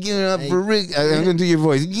 give it up for Rick." I'm gonna do your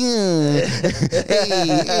voice. Yeah.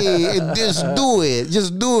 hey, just do it.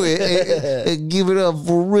 Just do it. And give it up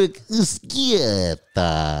for Rick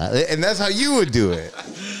Izquieta. And that's how you would do it.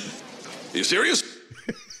 Are you serious?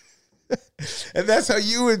 And that's how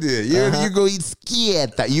you would do it. You go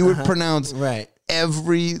Izquieta. You would pronounce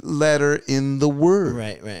every letter in the word.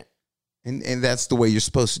 Right. And that's the way you're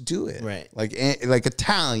supposed to do it. Right. Like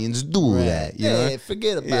Italians do that. You know?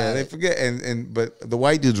 Forget about it. Yeah, they forget. But the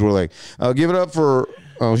white dudes were like, give it up for,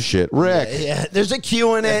 oh shit, Rick. Yeah. There's a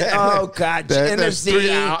Q in it. Oh, God. There's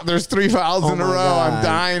three fouls in a row. God. I'm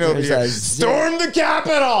dying over here. Storm the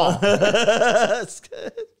Capitol.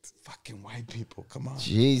 Fucking white people. Come on.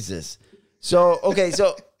 Jesus. So, okay.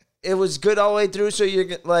 So it was good all the way through. So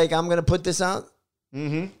you're like, I'm going to put this out?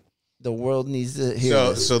 Mm-hmm. The world needs to hear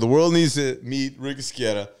this. So the world needs to meet Rick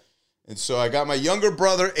Izquieta. And so I got my younger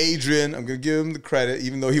brother, Adrian. I'm going to give him the credit,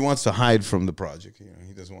 even though he wants to hide from the project.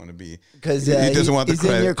 He doesn't want to be. Because he doesn't want the he's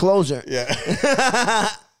credit. in your closer. Yeah.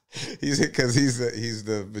 He's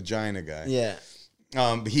the vagina guy. Yeah.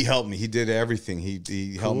 He helped me. He did everything.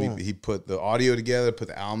 He helped me. He put the audio together, put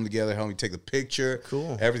the album together, helped me take the picture.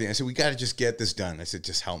 Cool. Everything. I said, we got to just get this done. I said,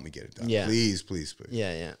 just help me get it done. Yeah. Please.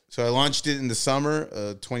 Yeah. So I launched it in the summer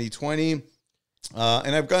 2020, and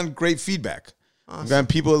I've gotten great feedback. Awesome. I've gotten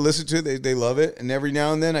people that listen to it. They love it. And every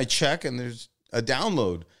now and then I check, and there's a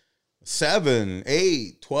download. 7,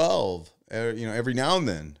 8, 12, every now and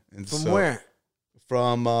then. And From where?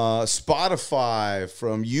 From Spotify,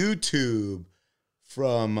 from YouTube,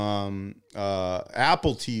 from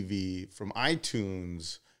Apple TV, from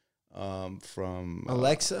iTunes, from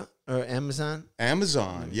Alexa or Amazon?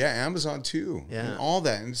 Amazon. Yeah, Amazon too. Yeah. And all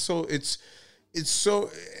that. And so it's so,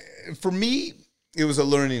 for me, it was a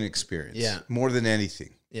learning experience. Yeah. More than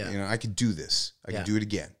anything. Yeah. I could do this. I could do it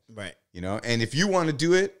again. Right. And if you want to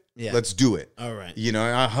do it, let's do it. All right.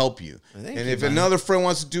 I'll help you. Thank and you, if man. another friend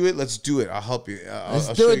wants to do it, let's do it. I'll help you. Let's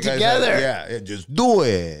I'll do show it you guys together. Yeah, just do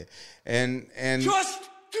it. And Just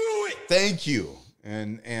do it. thank you.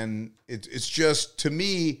 And it's just, to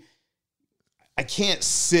me, I can't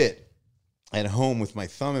sit at home with my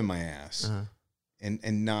thumb in my ass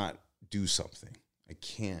and not do something. I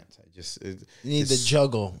can't. You need the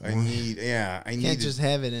juggle. I need Can't just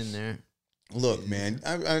have it in there. Look, man,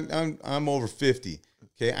 I'm over 50.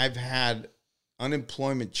 Okay, I've had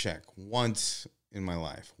unemployment check once in my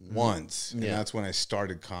life, once, and that's when I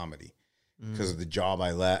started comedy. because of the job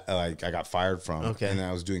I got fired from. Okay. And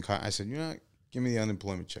I was doing. I said, you know what? Give me the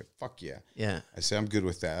unemployment check. Fuck yeah. Yeah. I said, I'm good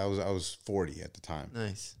with that. I was 40 at the time.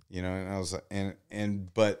 Nice. You know, and I was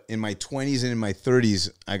but in my 20s and in my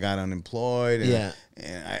 30s, I got unemployed. And,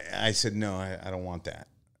 and I said, no, I don't want that.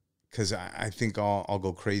 Because I think I'll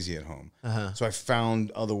go crazy at home. So I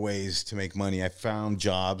found other ways to make money. I found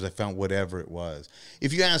jobs. I found whatever it was.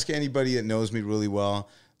 If you ask anybody that knows me really well,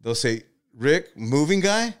 they'll say, Rick, moving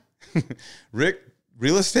guy? Rick,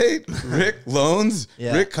 real estate? Rick, loans?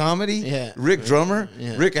 Rick, comedy? Rick, drummer?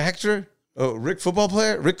 Rick, actor? Oh, Rick, football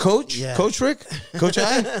player? Rick, coach? Coach Rick? Coach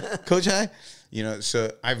I? Coach I? You know, so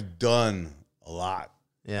I've done a lot.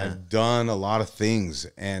 I've done a lot of things.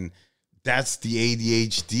 And that's the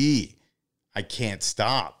ADHD. I can't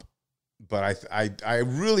stop. But I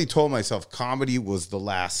really told myself comedy was the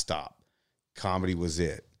last stop. Comedy was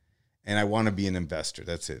it. And I want to be an investor.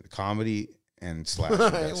 That's it. Comedy and / investor.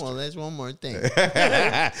 Well, there's one more thing.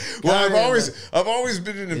 Well, I've always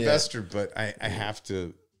been an investor, but I have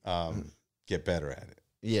to get better at it.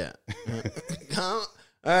 Yeah.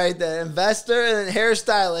 All right, the investor and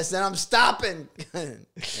hairstylist, and I'm stopping.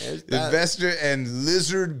 Investor and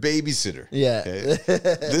lizard babysitter. Yeah. Okay?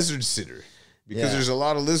 Lizard sitter. Because there's a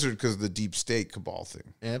lot of lizard because of the deep state cabal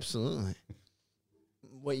thing. Absolutely.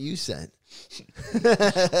 What you said.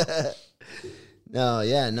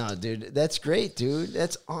 No, dude. That's great, dude.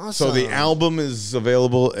 That's awesome. So the album is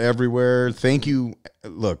available everywhere. Thank you.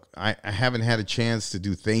 Look, I haven't had a chance to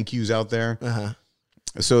do thank yous out there.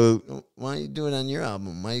 So why don't you do it on your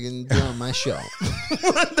album? Why are you going to do it on my show?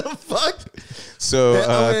 What the fuck? So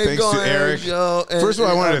thanks to Eric. First of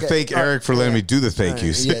all, I wanted to thank Eric for letting me do the thank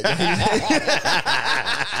yous.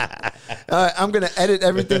 All right, I'm going to edit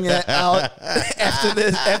everything out after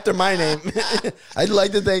this, after my name. I'd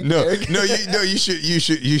like to thank Eric. You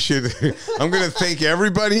should. I'm going to thank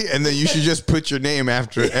everybody, and then you should just put your name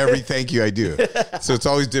after every thank you I do. So it's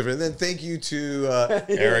always different. And then thank you to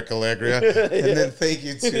Eric Allegria, and then thank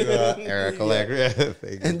you to Eric Allegria.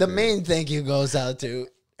 And the main thank you goes out to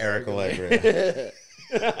Eric Allegria.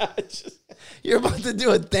 You're about to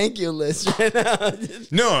do a thank you list right now.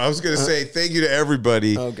 No, I was going to say thank you to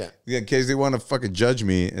everybody. Okay. In case they want to fucking judge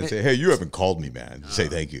me and say, hey, you haven't called me, man. Say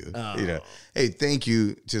thank you. You know, hey, thank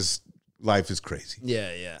you. Just life is crazy.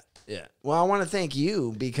 Yeah. Well, I want to thank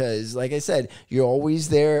you because, like I said, you're always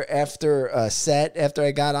there after a set, after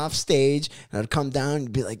I got off stage, and I'd come down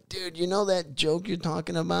and be like, dude, you know that joke you're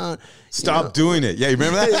talking about? Stop doing it. Yeah, you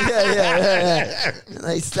remember that? Yeah.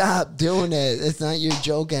 Like, stop doing it. It's not your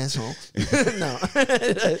joke, asshole.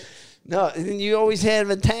 No, and you always have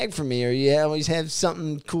a tag for me, or you always have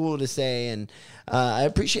something cool to say, and I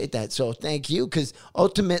appreciate that. So thank you, because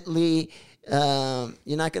ultimately,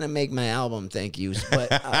 you're not going to make my album thank yous,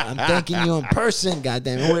 but I'm thanking you in person,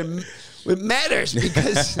 goddamn. It matters,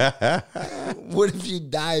 because what if you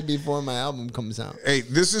die before my album comes out? Hey,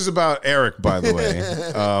 this is about Eric, by the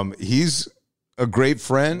way. He's a great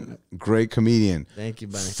friend, great comedian. Thank you,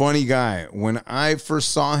 buddy. Funny guy. When I first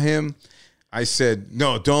saw him, I said,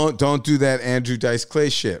 no, don't do that Andrew Dice Clay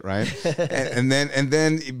shit, right? and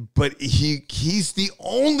then, but he's the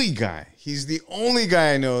only guy. He's the only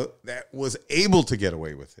guy I know that was able to get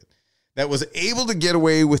away with it. That was able to get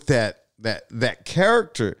away with that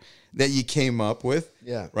character that you came up with.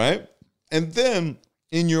 Yeah. Right? And then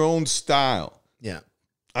in your own style. Yeah.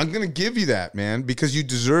 I'm going to give you that, man, because you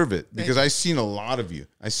deserve it. Because I've seen a lot of you.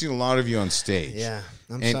 I've seen a lot of you on stage. Yeah.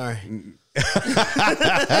 I'm sorry.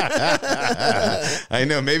 I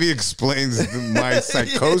know, maybe it explains my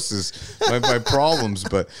psychosis, my problems,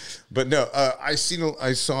 but no, I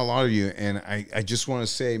saw a lot of you, and I just want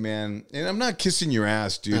to say, man, and I'm not kissing your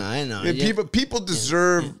ass, dude. No, I know. People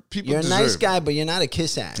deserve. You're a nice guy, but you're not a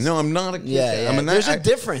kiss ass. No, I'm not a kiss ass. There's a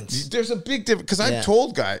difference. There's a big difference, because I've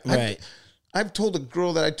told guys, right. I've told a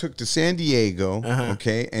girl that I took to San Diego,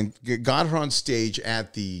 okay, and got her on stage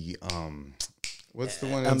at the what's the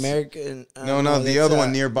one? American? No, the other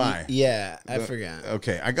one nearby. Yeah, I forgot.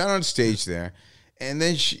 Okay, I got on stage there, and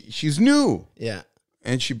then she's new. Yeah.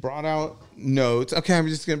 And she brought out notes. Okay, I'm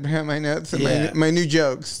just going to have my notes and my new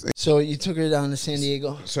jokes. So you took her down to San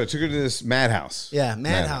Diego? So I took her to this madhouse. Yeah,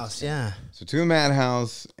 madhouse, yeah. So to the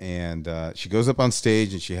madhouse, and she goes up on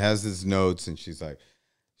stage, and she has these notes, and she's like,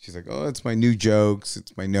 oh, it's my new jokes.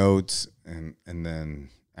 It's my notes. And then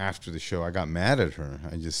after the show, I got mad at her.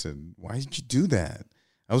 I just said, why did you do that?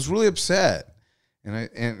 I was really upset. And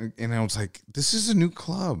I was like, this is a new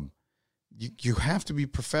club. You have to be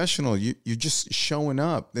professional. You're just showing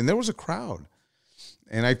up. And there was a crowd.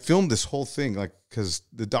 And I filmed this whole thing, like, because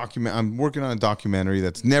I'm working on a documentary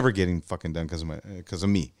that's never getting fucking done because of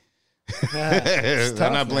me.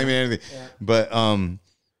 I'm not blaming anything. Yeah. But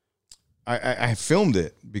I filmed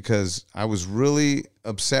it because I was really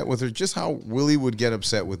upset with her. Just how Willie would get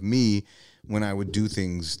upset with me when I would do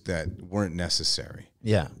things that weren't necessary.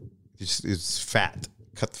 Yeah. It's fat.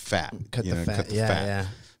 Cut the fat. Cut the fat. Yeah.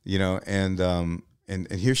 You know,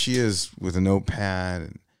 and here she is with a notepad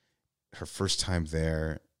and her first time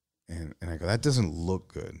there. And I go, that doesn't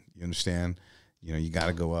look good. You understand? You know, you got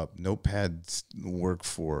to go up. Notepads work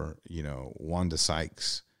for, you know, Wanda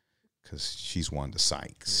Sykes because she's Wanda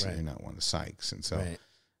Sykes. Right. You're not Wanda Sykes. And so,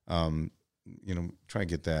 you know, try to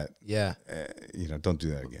get that. Yeah. You know, don't do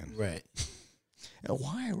that again. Right.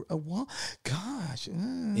 Why? Well, gosh.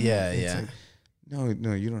 Yeah. Like,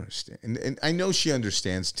 no, you don't understand. And I know she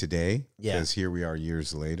understands today because here we are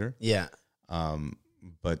years later. Yeah.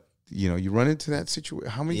 But, you know, you run into that situation.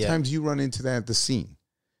 How many times you run into that at the scene?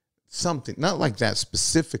 Something, not like that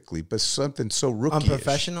specifically, but something so rookie-ish.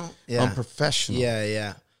 Unprofessional? Yeah. Unprofessional.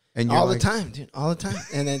 Yeah. And all the time, dude. All the time.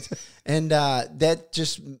 And that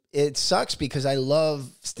just, it sucks because I love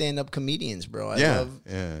stand-up comedians, bro. I love,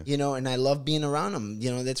 you know, and I love being around them.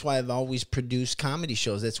 You know, that's why I've always produced comedy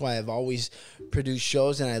shows. That's why I've always produced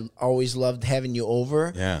shows, and I always loved having you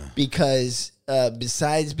over. Yeah. Because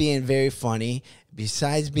besides being very funny,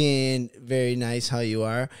 besides being very nice how you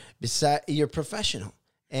are, you're professional.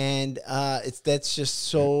 And that's just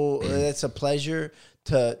so, that's a pleasure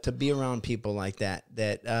to be around people like that.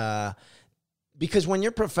 Because when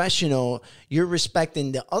you're professional, you're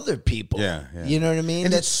respecting the other people. Yeah. You know what I mean?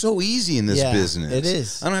 And it's so easy in this business. It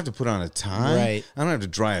is. I don't have to put on a tie. Right. I don't have to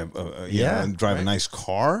drive a nice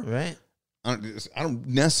car. Right. I don't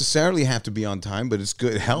necessarily have to be on time, but it's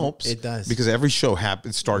good. It helps. It does. Because every show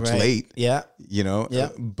starts late. Yeah. You know? Yeah.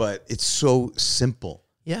 But it's so simple.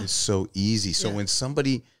 Yeah. It's so easy. So when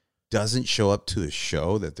somebody doesn't show up to a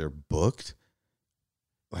show that they're booked,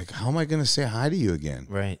 like, how am I going to say hi to you again?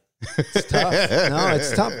 Right. It's tough. No,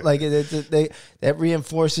 it's tough. Like that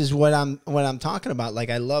reinforces what I'm talking about.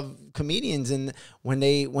 Like, I love comedians, and when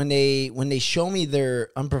they show me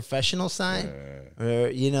their unprofessional side, or,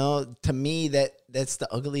 you know, to me that's the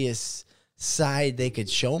ugliest side they could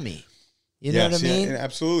show me. You know what I mean? Yeah,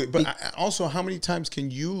 absolutely. But also, how many times can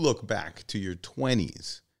you look back to your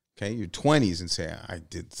 20s? Okay, your 20s and say, I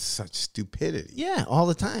did such stupidity. Yeah, all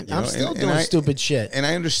the time. I'm still doing stupid shit. And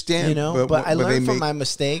I understand. You know, but I learn from my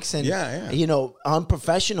mistakes. And, you know,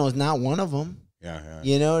 unprofessional is not one of them. Yeah.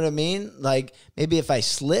 You know what I mean? Like, maybe if I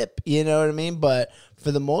slip, you know what I mean? But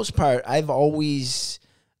for the most part, I've always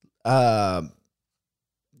saw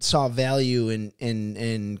value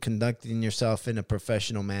in conducting yourself in a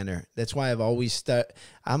professional manner. That's why I'm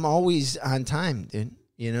always on time, dude.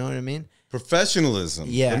 You know what I mean? Professionalism.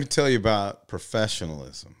 Yeah. Let me tell you about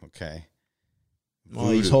professionalism, okay? Oh,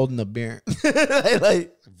 he's holding the beer.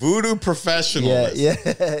 Voodoo professionalism. Yeah.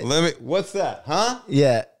 What's that? Huh?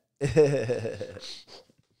 Yeah.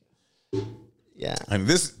 Yeah. And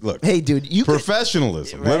look. Hey, dude,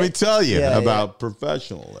 professionalism. Right? Let me tell you about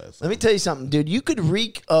professionalism. Let me tell you something, dude. You could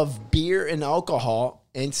reek of beer and alcohol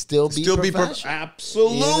and still be professional.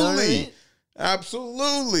 Absolutely. You know what I mean?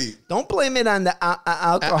 Absolutely. Don't blame it on the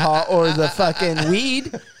alcohol or the fucking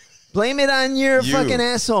weed. Blame it on your fucking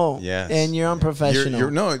asshole. Yes. And you're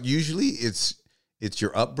unprofessional. No, usually it's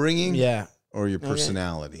your upbringing. Yeah. Or your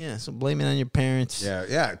personality. Yeah. So blame it on your parents.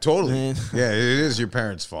 Yeah, totally. Man. Yeah, it is your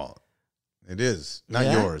parents' fault. It is. Not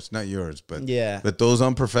yours. But those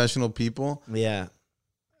unprofessional people. Yeah.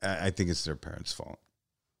 I think it's their parents' fault.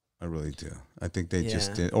 I really do. I think they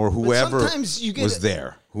just did, or whoever was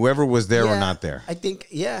there. Whoever was there or not there. I think,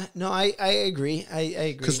 I agree. I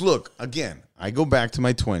agree. Because look, again, I go back to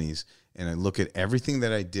my 20s and I look at everything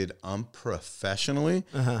that I did unprofessionally,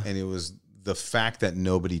 and it was the fact that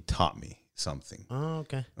nobody taught me something. Oh,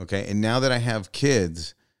 okay. Okay, and now that I have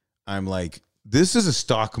kids, I'm like, this is a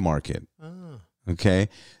stock market. Oh. Okay,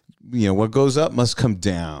 you know, what goes up must come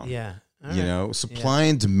down. Yeah. You know, supply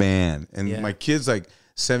and demand. And my kid's like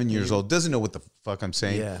 7 years old, doesn't know what the fuck I'm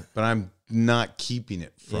saying, but I'm not keeping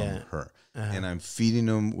it from her. And I'm feeding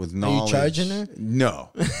them with knowledge. Are you charging her?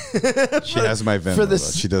 No. She has my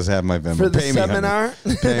Venmo. She does have my Venmo. For the seminar?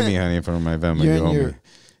 Pay me, honey, for my Venmo.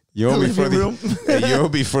 You owe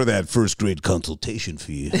me for that first grade consultation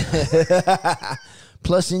fee.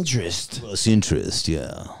 Plus interest.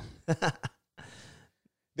 Yeah.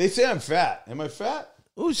 They say I'm fat. Am I fat?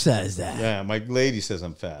 Who says that? Yeah, my lady says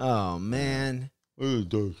I'm fat. Oh, man.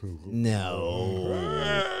 No.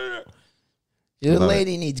 Your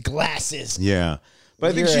lady needs glasses. Yeah.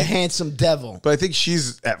 But I think she's a handsome devil. But I think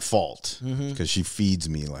she's at fault because she feeds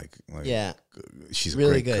me like she's a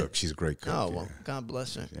really great good cook. She's a great cook. Oh, well, God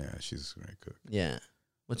bless her. Yeah, she's a great cook. Yeah.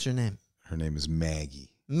 What's her name? Her name is Maggie.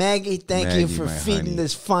 Maggie, thank you Maggie, for my feeding honey.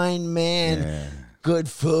 this fine man Yeah. good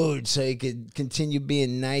food so he could continue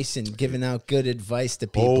being nice and giving out good advice to Ho,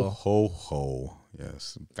 people. ho, ho.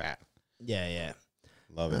 Yes, fat. Yeah.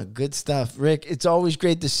 Love it. Good stuff. Rick, it's always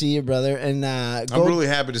great to see you, brother. And I'm really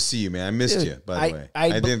happy to see you, man. I missed Dude, you, by the way.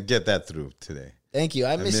 I didn't get that through today. Thank you.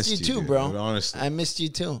 I missed you too, dude, bro. honestly. I missed you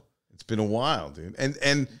too. It's been a while, dude.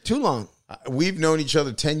 And Too long. we've known each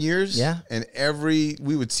other 10 years. Yeah. And we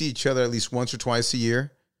would see each other at least once or twice a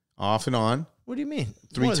year, off and on. What do you mean?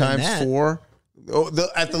 3 More than times, that. 4. Oh,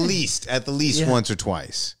 at the least Yeah. once or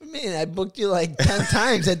twice. Man, I booked you like 10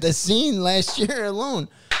 times at the scene last year alone.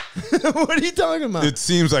 What are you talking about? It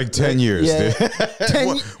seems like 10 years, Yeah. dude.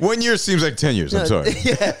 10 1 year seems like 10 years. I'm sorry.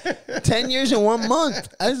 Yeah, 10 years in 1 month.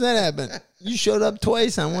 How does that happen? You showed up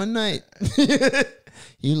twice on one night.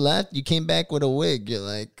 You left. You came back with a wig. You're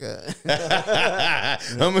like,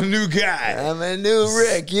 I'm a new guy. I'm a new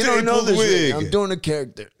Rick. You don't know Staple this Rick. wig. I'm doing a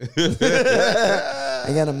character.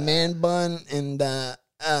 I got a man bun, and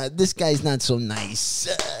this guy's not so nice.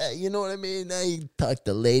 You know what I mean? I talk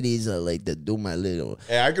to ladies. I like to do my little.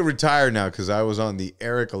 Hey, I could retire now because I was on the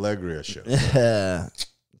Eric Allegria show.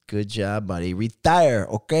 Good job, buddy. Retire,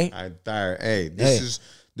 okay? I retire. Hey, this is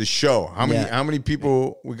the show. How many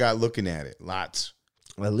people we got looking at it? Lots.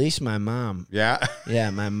 At least my mom. Yeah.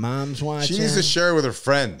 Yeah, my mom's watching. She needs to share with her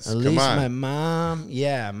friends. At Come least on. my mom.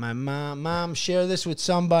 Yeah, my mom. Mom, share this with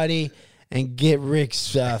somebody and get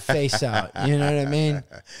Rick's face out. You know what I mean?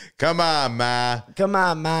 Come on, Ma. Come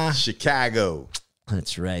on, Ma. Chicago.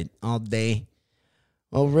 That's right. All day.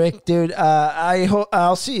 Well, Rick, dude,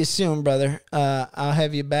 I'll see you soon, brother. I'll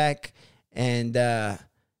have you back. And, yeah.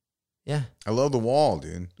 I love the wall,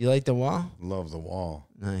 dude. You like the wall? Love the wall.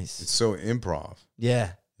 Nice. It's so improv.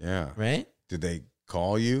 Yeah. Yeah. Right? Did they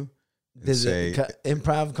call you? and Did say,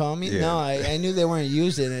 improv call me? Yeah. No, I knew they weren't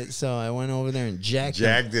using it, so I went over there and jacked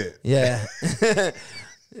it. Yeah.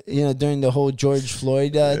 You know, during the whole George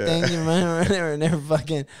Floyd thing, you remember? They were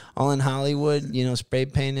fucking all in Hollywood, you know, spray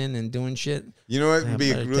painting and doing shit. You know what would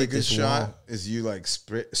be a better really take good this shot? wall. Is you like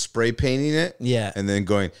spray painting it. Yeah. And then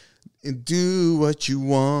going, and do what you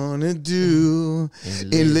want to do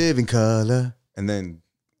And and live in color. And then,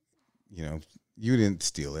 you know, you didn't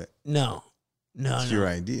steal it. No. It's your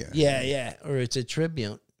idea. Yeah. Or it's a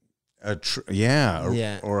tribute Or a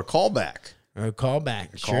callback. or a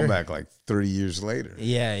callback. Callback like 30 years later.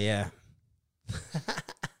 Yeah.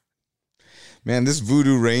 Man, this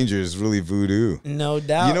Voodoo Ranger is really voodoo. No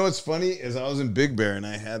doubt. You know what's funny is I was in Big Bear and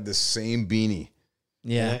I had this same beanie.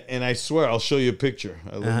 Yeah. And I swear, I'll show you a picture.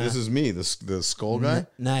 This is me, the skull guy.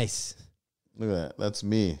 Nice. Look at that. That's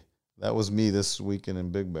me. That was me this weekend in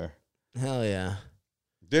Big Bear. Hell yeah.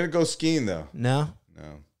 Didn't go skiing, though. No?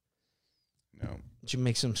 No. Did you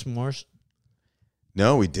make some s'mores?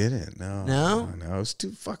 No, we didn't. No. No? It was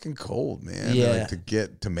too fucking cold, man. Yeah.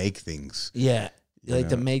 To make things. Yeah. You like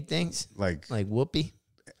to know, make things? Like Whoopee?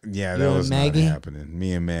 yeah, you that and was Maggie? not happening.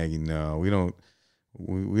 Me and Maggie, no. We don't.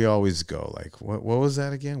 We always go like, what was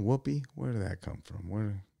that again? Whoopee? Where did that come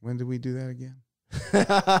from? When did we do that again?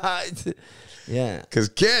 Yeah. Because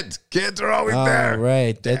kids are always Oh, there.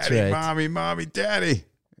 right. That's Daddy, right. mommy, daddy.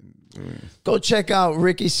 Go check out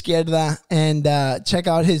Ricky Izquieta and check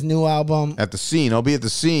out his new album. At the scene. I'll be at the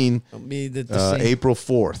scene It'll be the same. April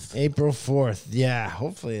 4th. April 4th. Yeah.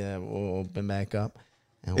 Hopefully that will open back up.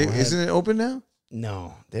 And we'll Isn't it open now?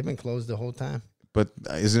 No. They've been closed the whole time. But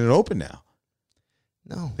isn't it open now?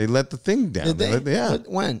 No. They let the thing down. Did they? Yeah.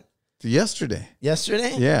 When? Yesterday.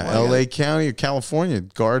 Yesterday? Yeah. Why? LA County or California.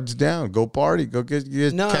 Guards down. Go party. Go catch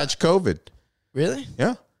COVID. Really?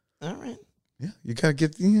 Yeah. All right. Yeah. You gotta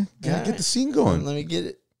get the scene going. Let me get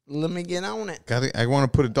it. Let me get on it. I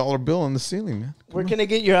want to put a dollar bill on the ceiling, man. Where can I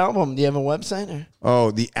get your album? Do you have a website? Or?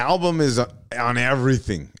 Oh, the album is on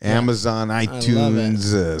everything. Amazon,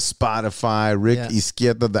 iTunes, Spotify, Rick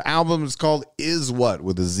Izquieta. The album is called Is What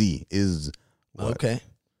with a Z. Is What. Okay.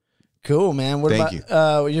 Cool, man. What Thank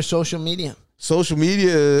about your social media? Social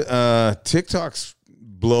media, TikTok's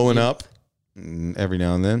blowing up every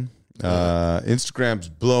now and then. Instagram's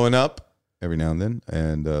blowing up every now and then.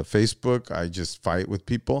 And Facebook, I just fight with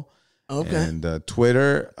people. Okay. And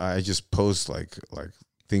Twitter, I just post like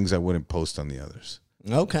things I wouldn't post on the others.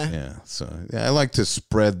 Okay. Yeah. So I like to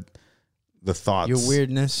spread the thoughts. Your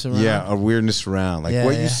weirdness around. Yeah, a weirdness around. Like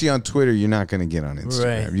what you see on Twitter, you're not going to get on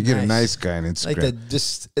Instagram. Right. You get a Nice. nice guy on Instagram.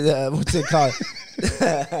 Like what's it called?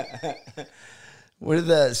 What are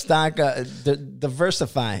the stock?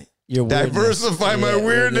 Diversify your weirdness. Diversify my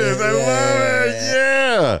weirdness. I love it.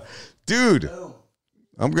 Yeah. Dude.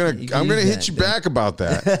 I'm gonna hit you back about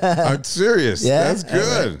that. I'm serious. Yeah? That's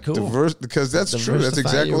good. Right, cool. Diverse, because that's true. That's Diversify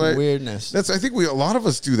exactly your what weirdness. I think a lot of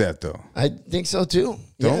us do that though. I think so too.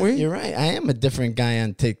 Don't we? You're right. I am a different guy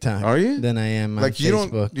on TikTok. Are you? Than I am on Like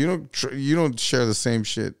Facebook. you don't share the same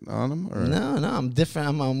shit on them? Or? No, I'm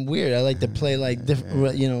different. I'm weird. I like to play like different,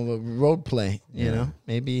 road play. You know,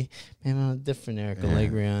 maybe I'm a different Eric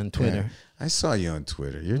Allegri on Twitter. Yeah. I saw you on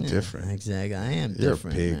Twitter. You're different. Exactly. I am You're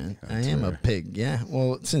different, a pig man. on I am a Twitter. pig. Yeah.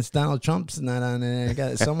 Well, since Donald Trump's not on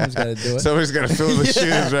it, someone's got to do it. Somebody's got to fill the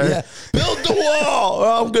shoes, right? Yeah. Build the wall, or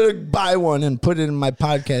I'm gonna buy one and put it in my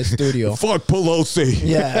podcast studio. Fuck Pelosi.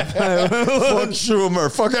 Yeah. Fuck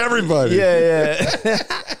Schumer. Fuck everybody. Yeah.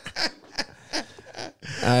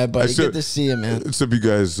 All right, buddy. Good to see you, man. Except you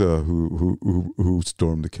guys who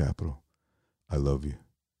stormed the Capitol. I love you.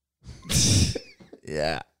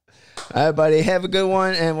 Yeah. All right, buddy. Have a good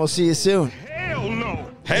one, and we'll see you soon. Hell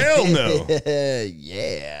no.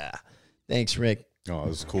 Yeah. Thanks, Rick. Oh, it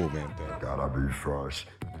was cool, man. Gotta be fresh.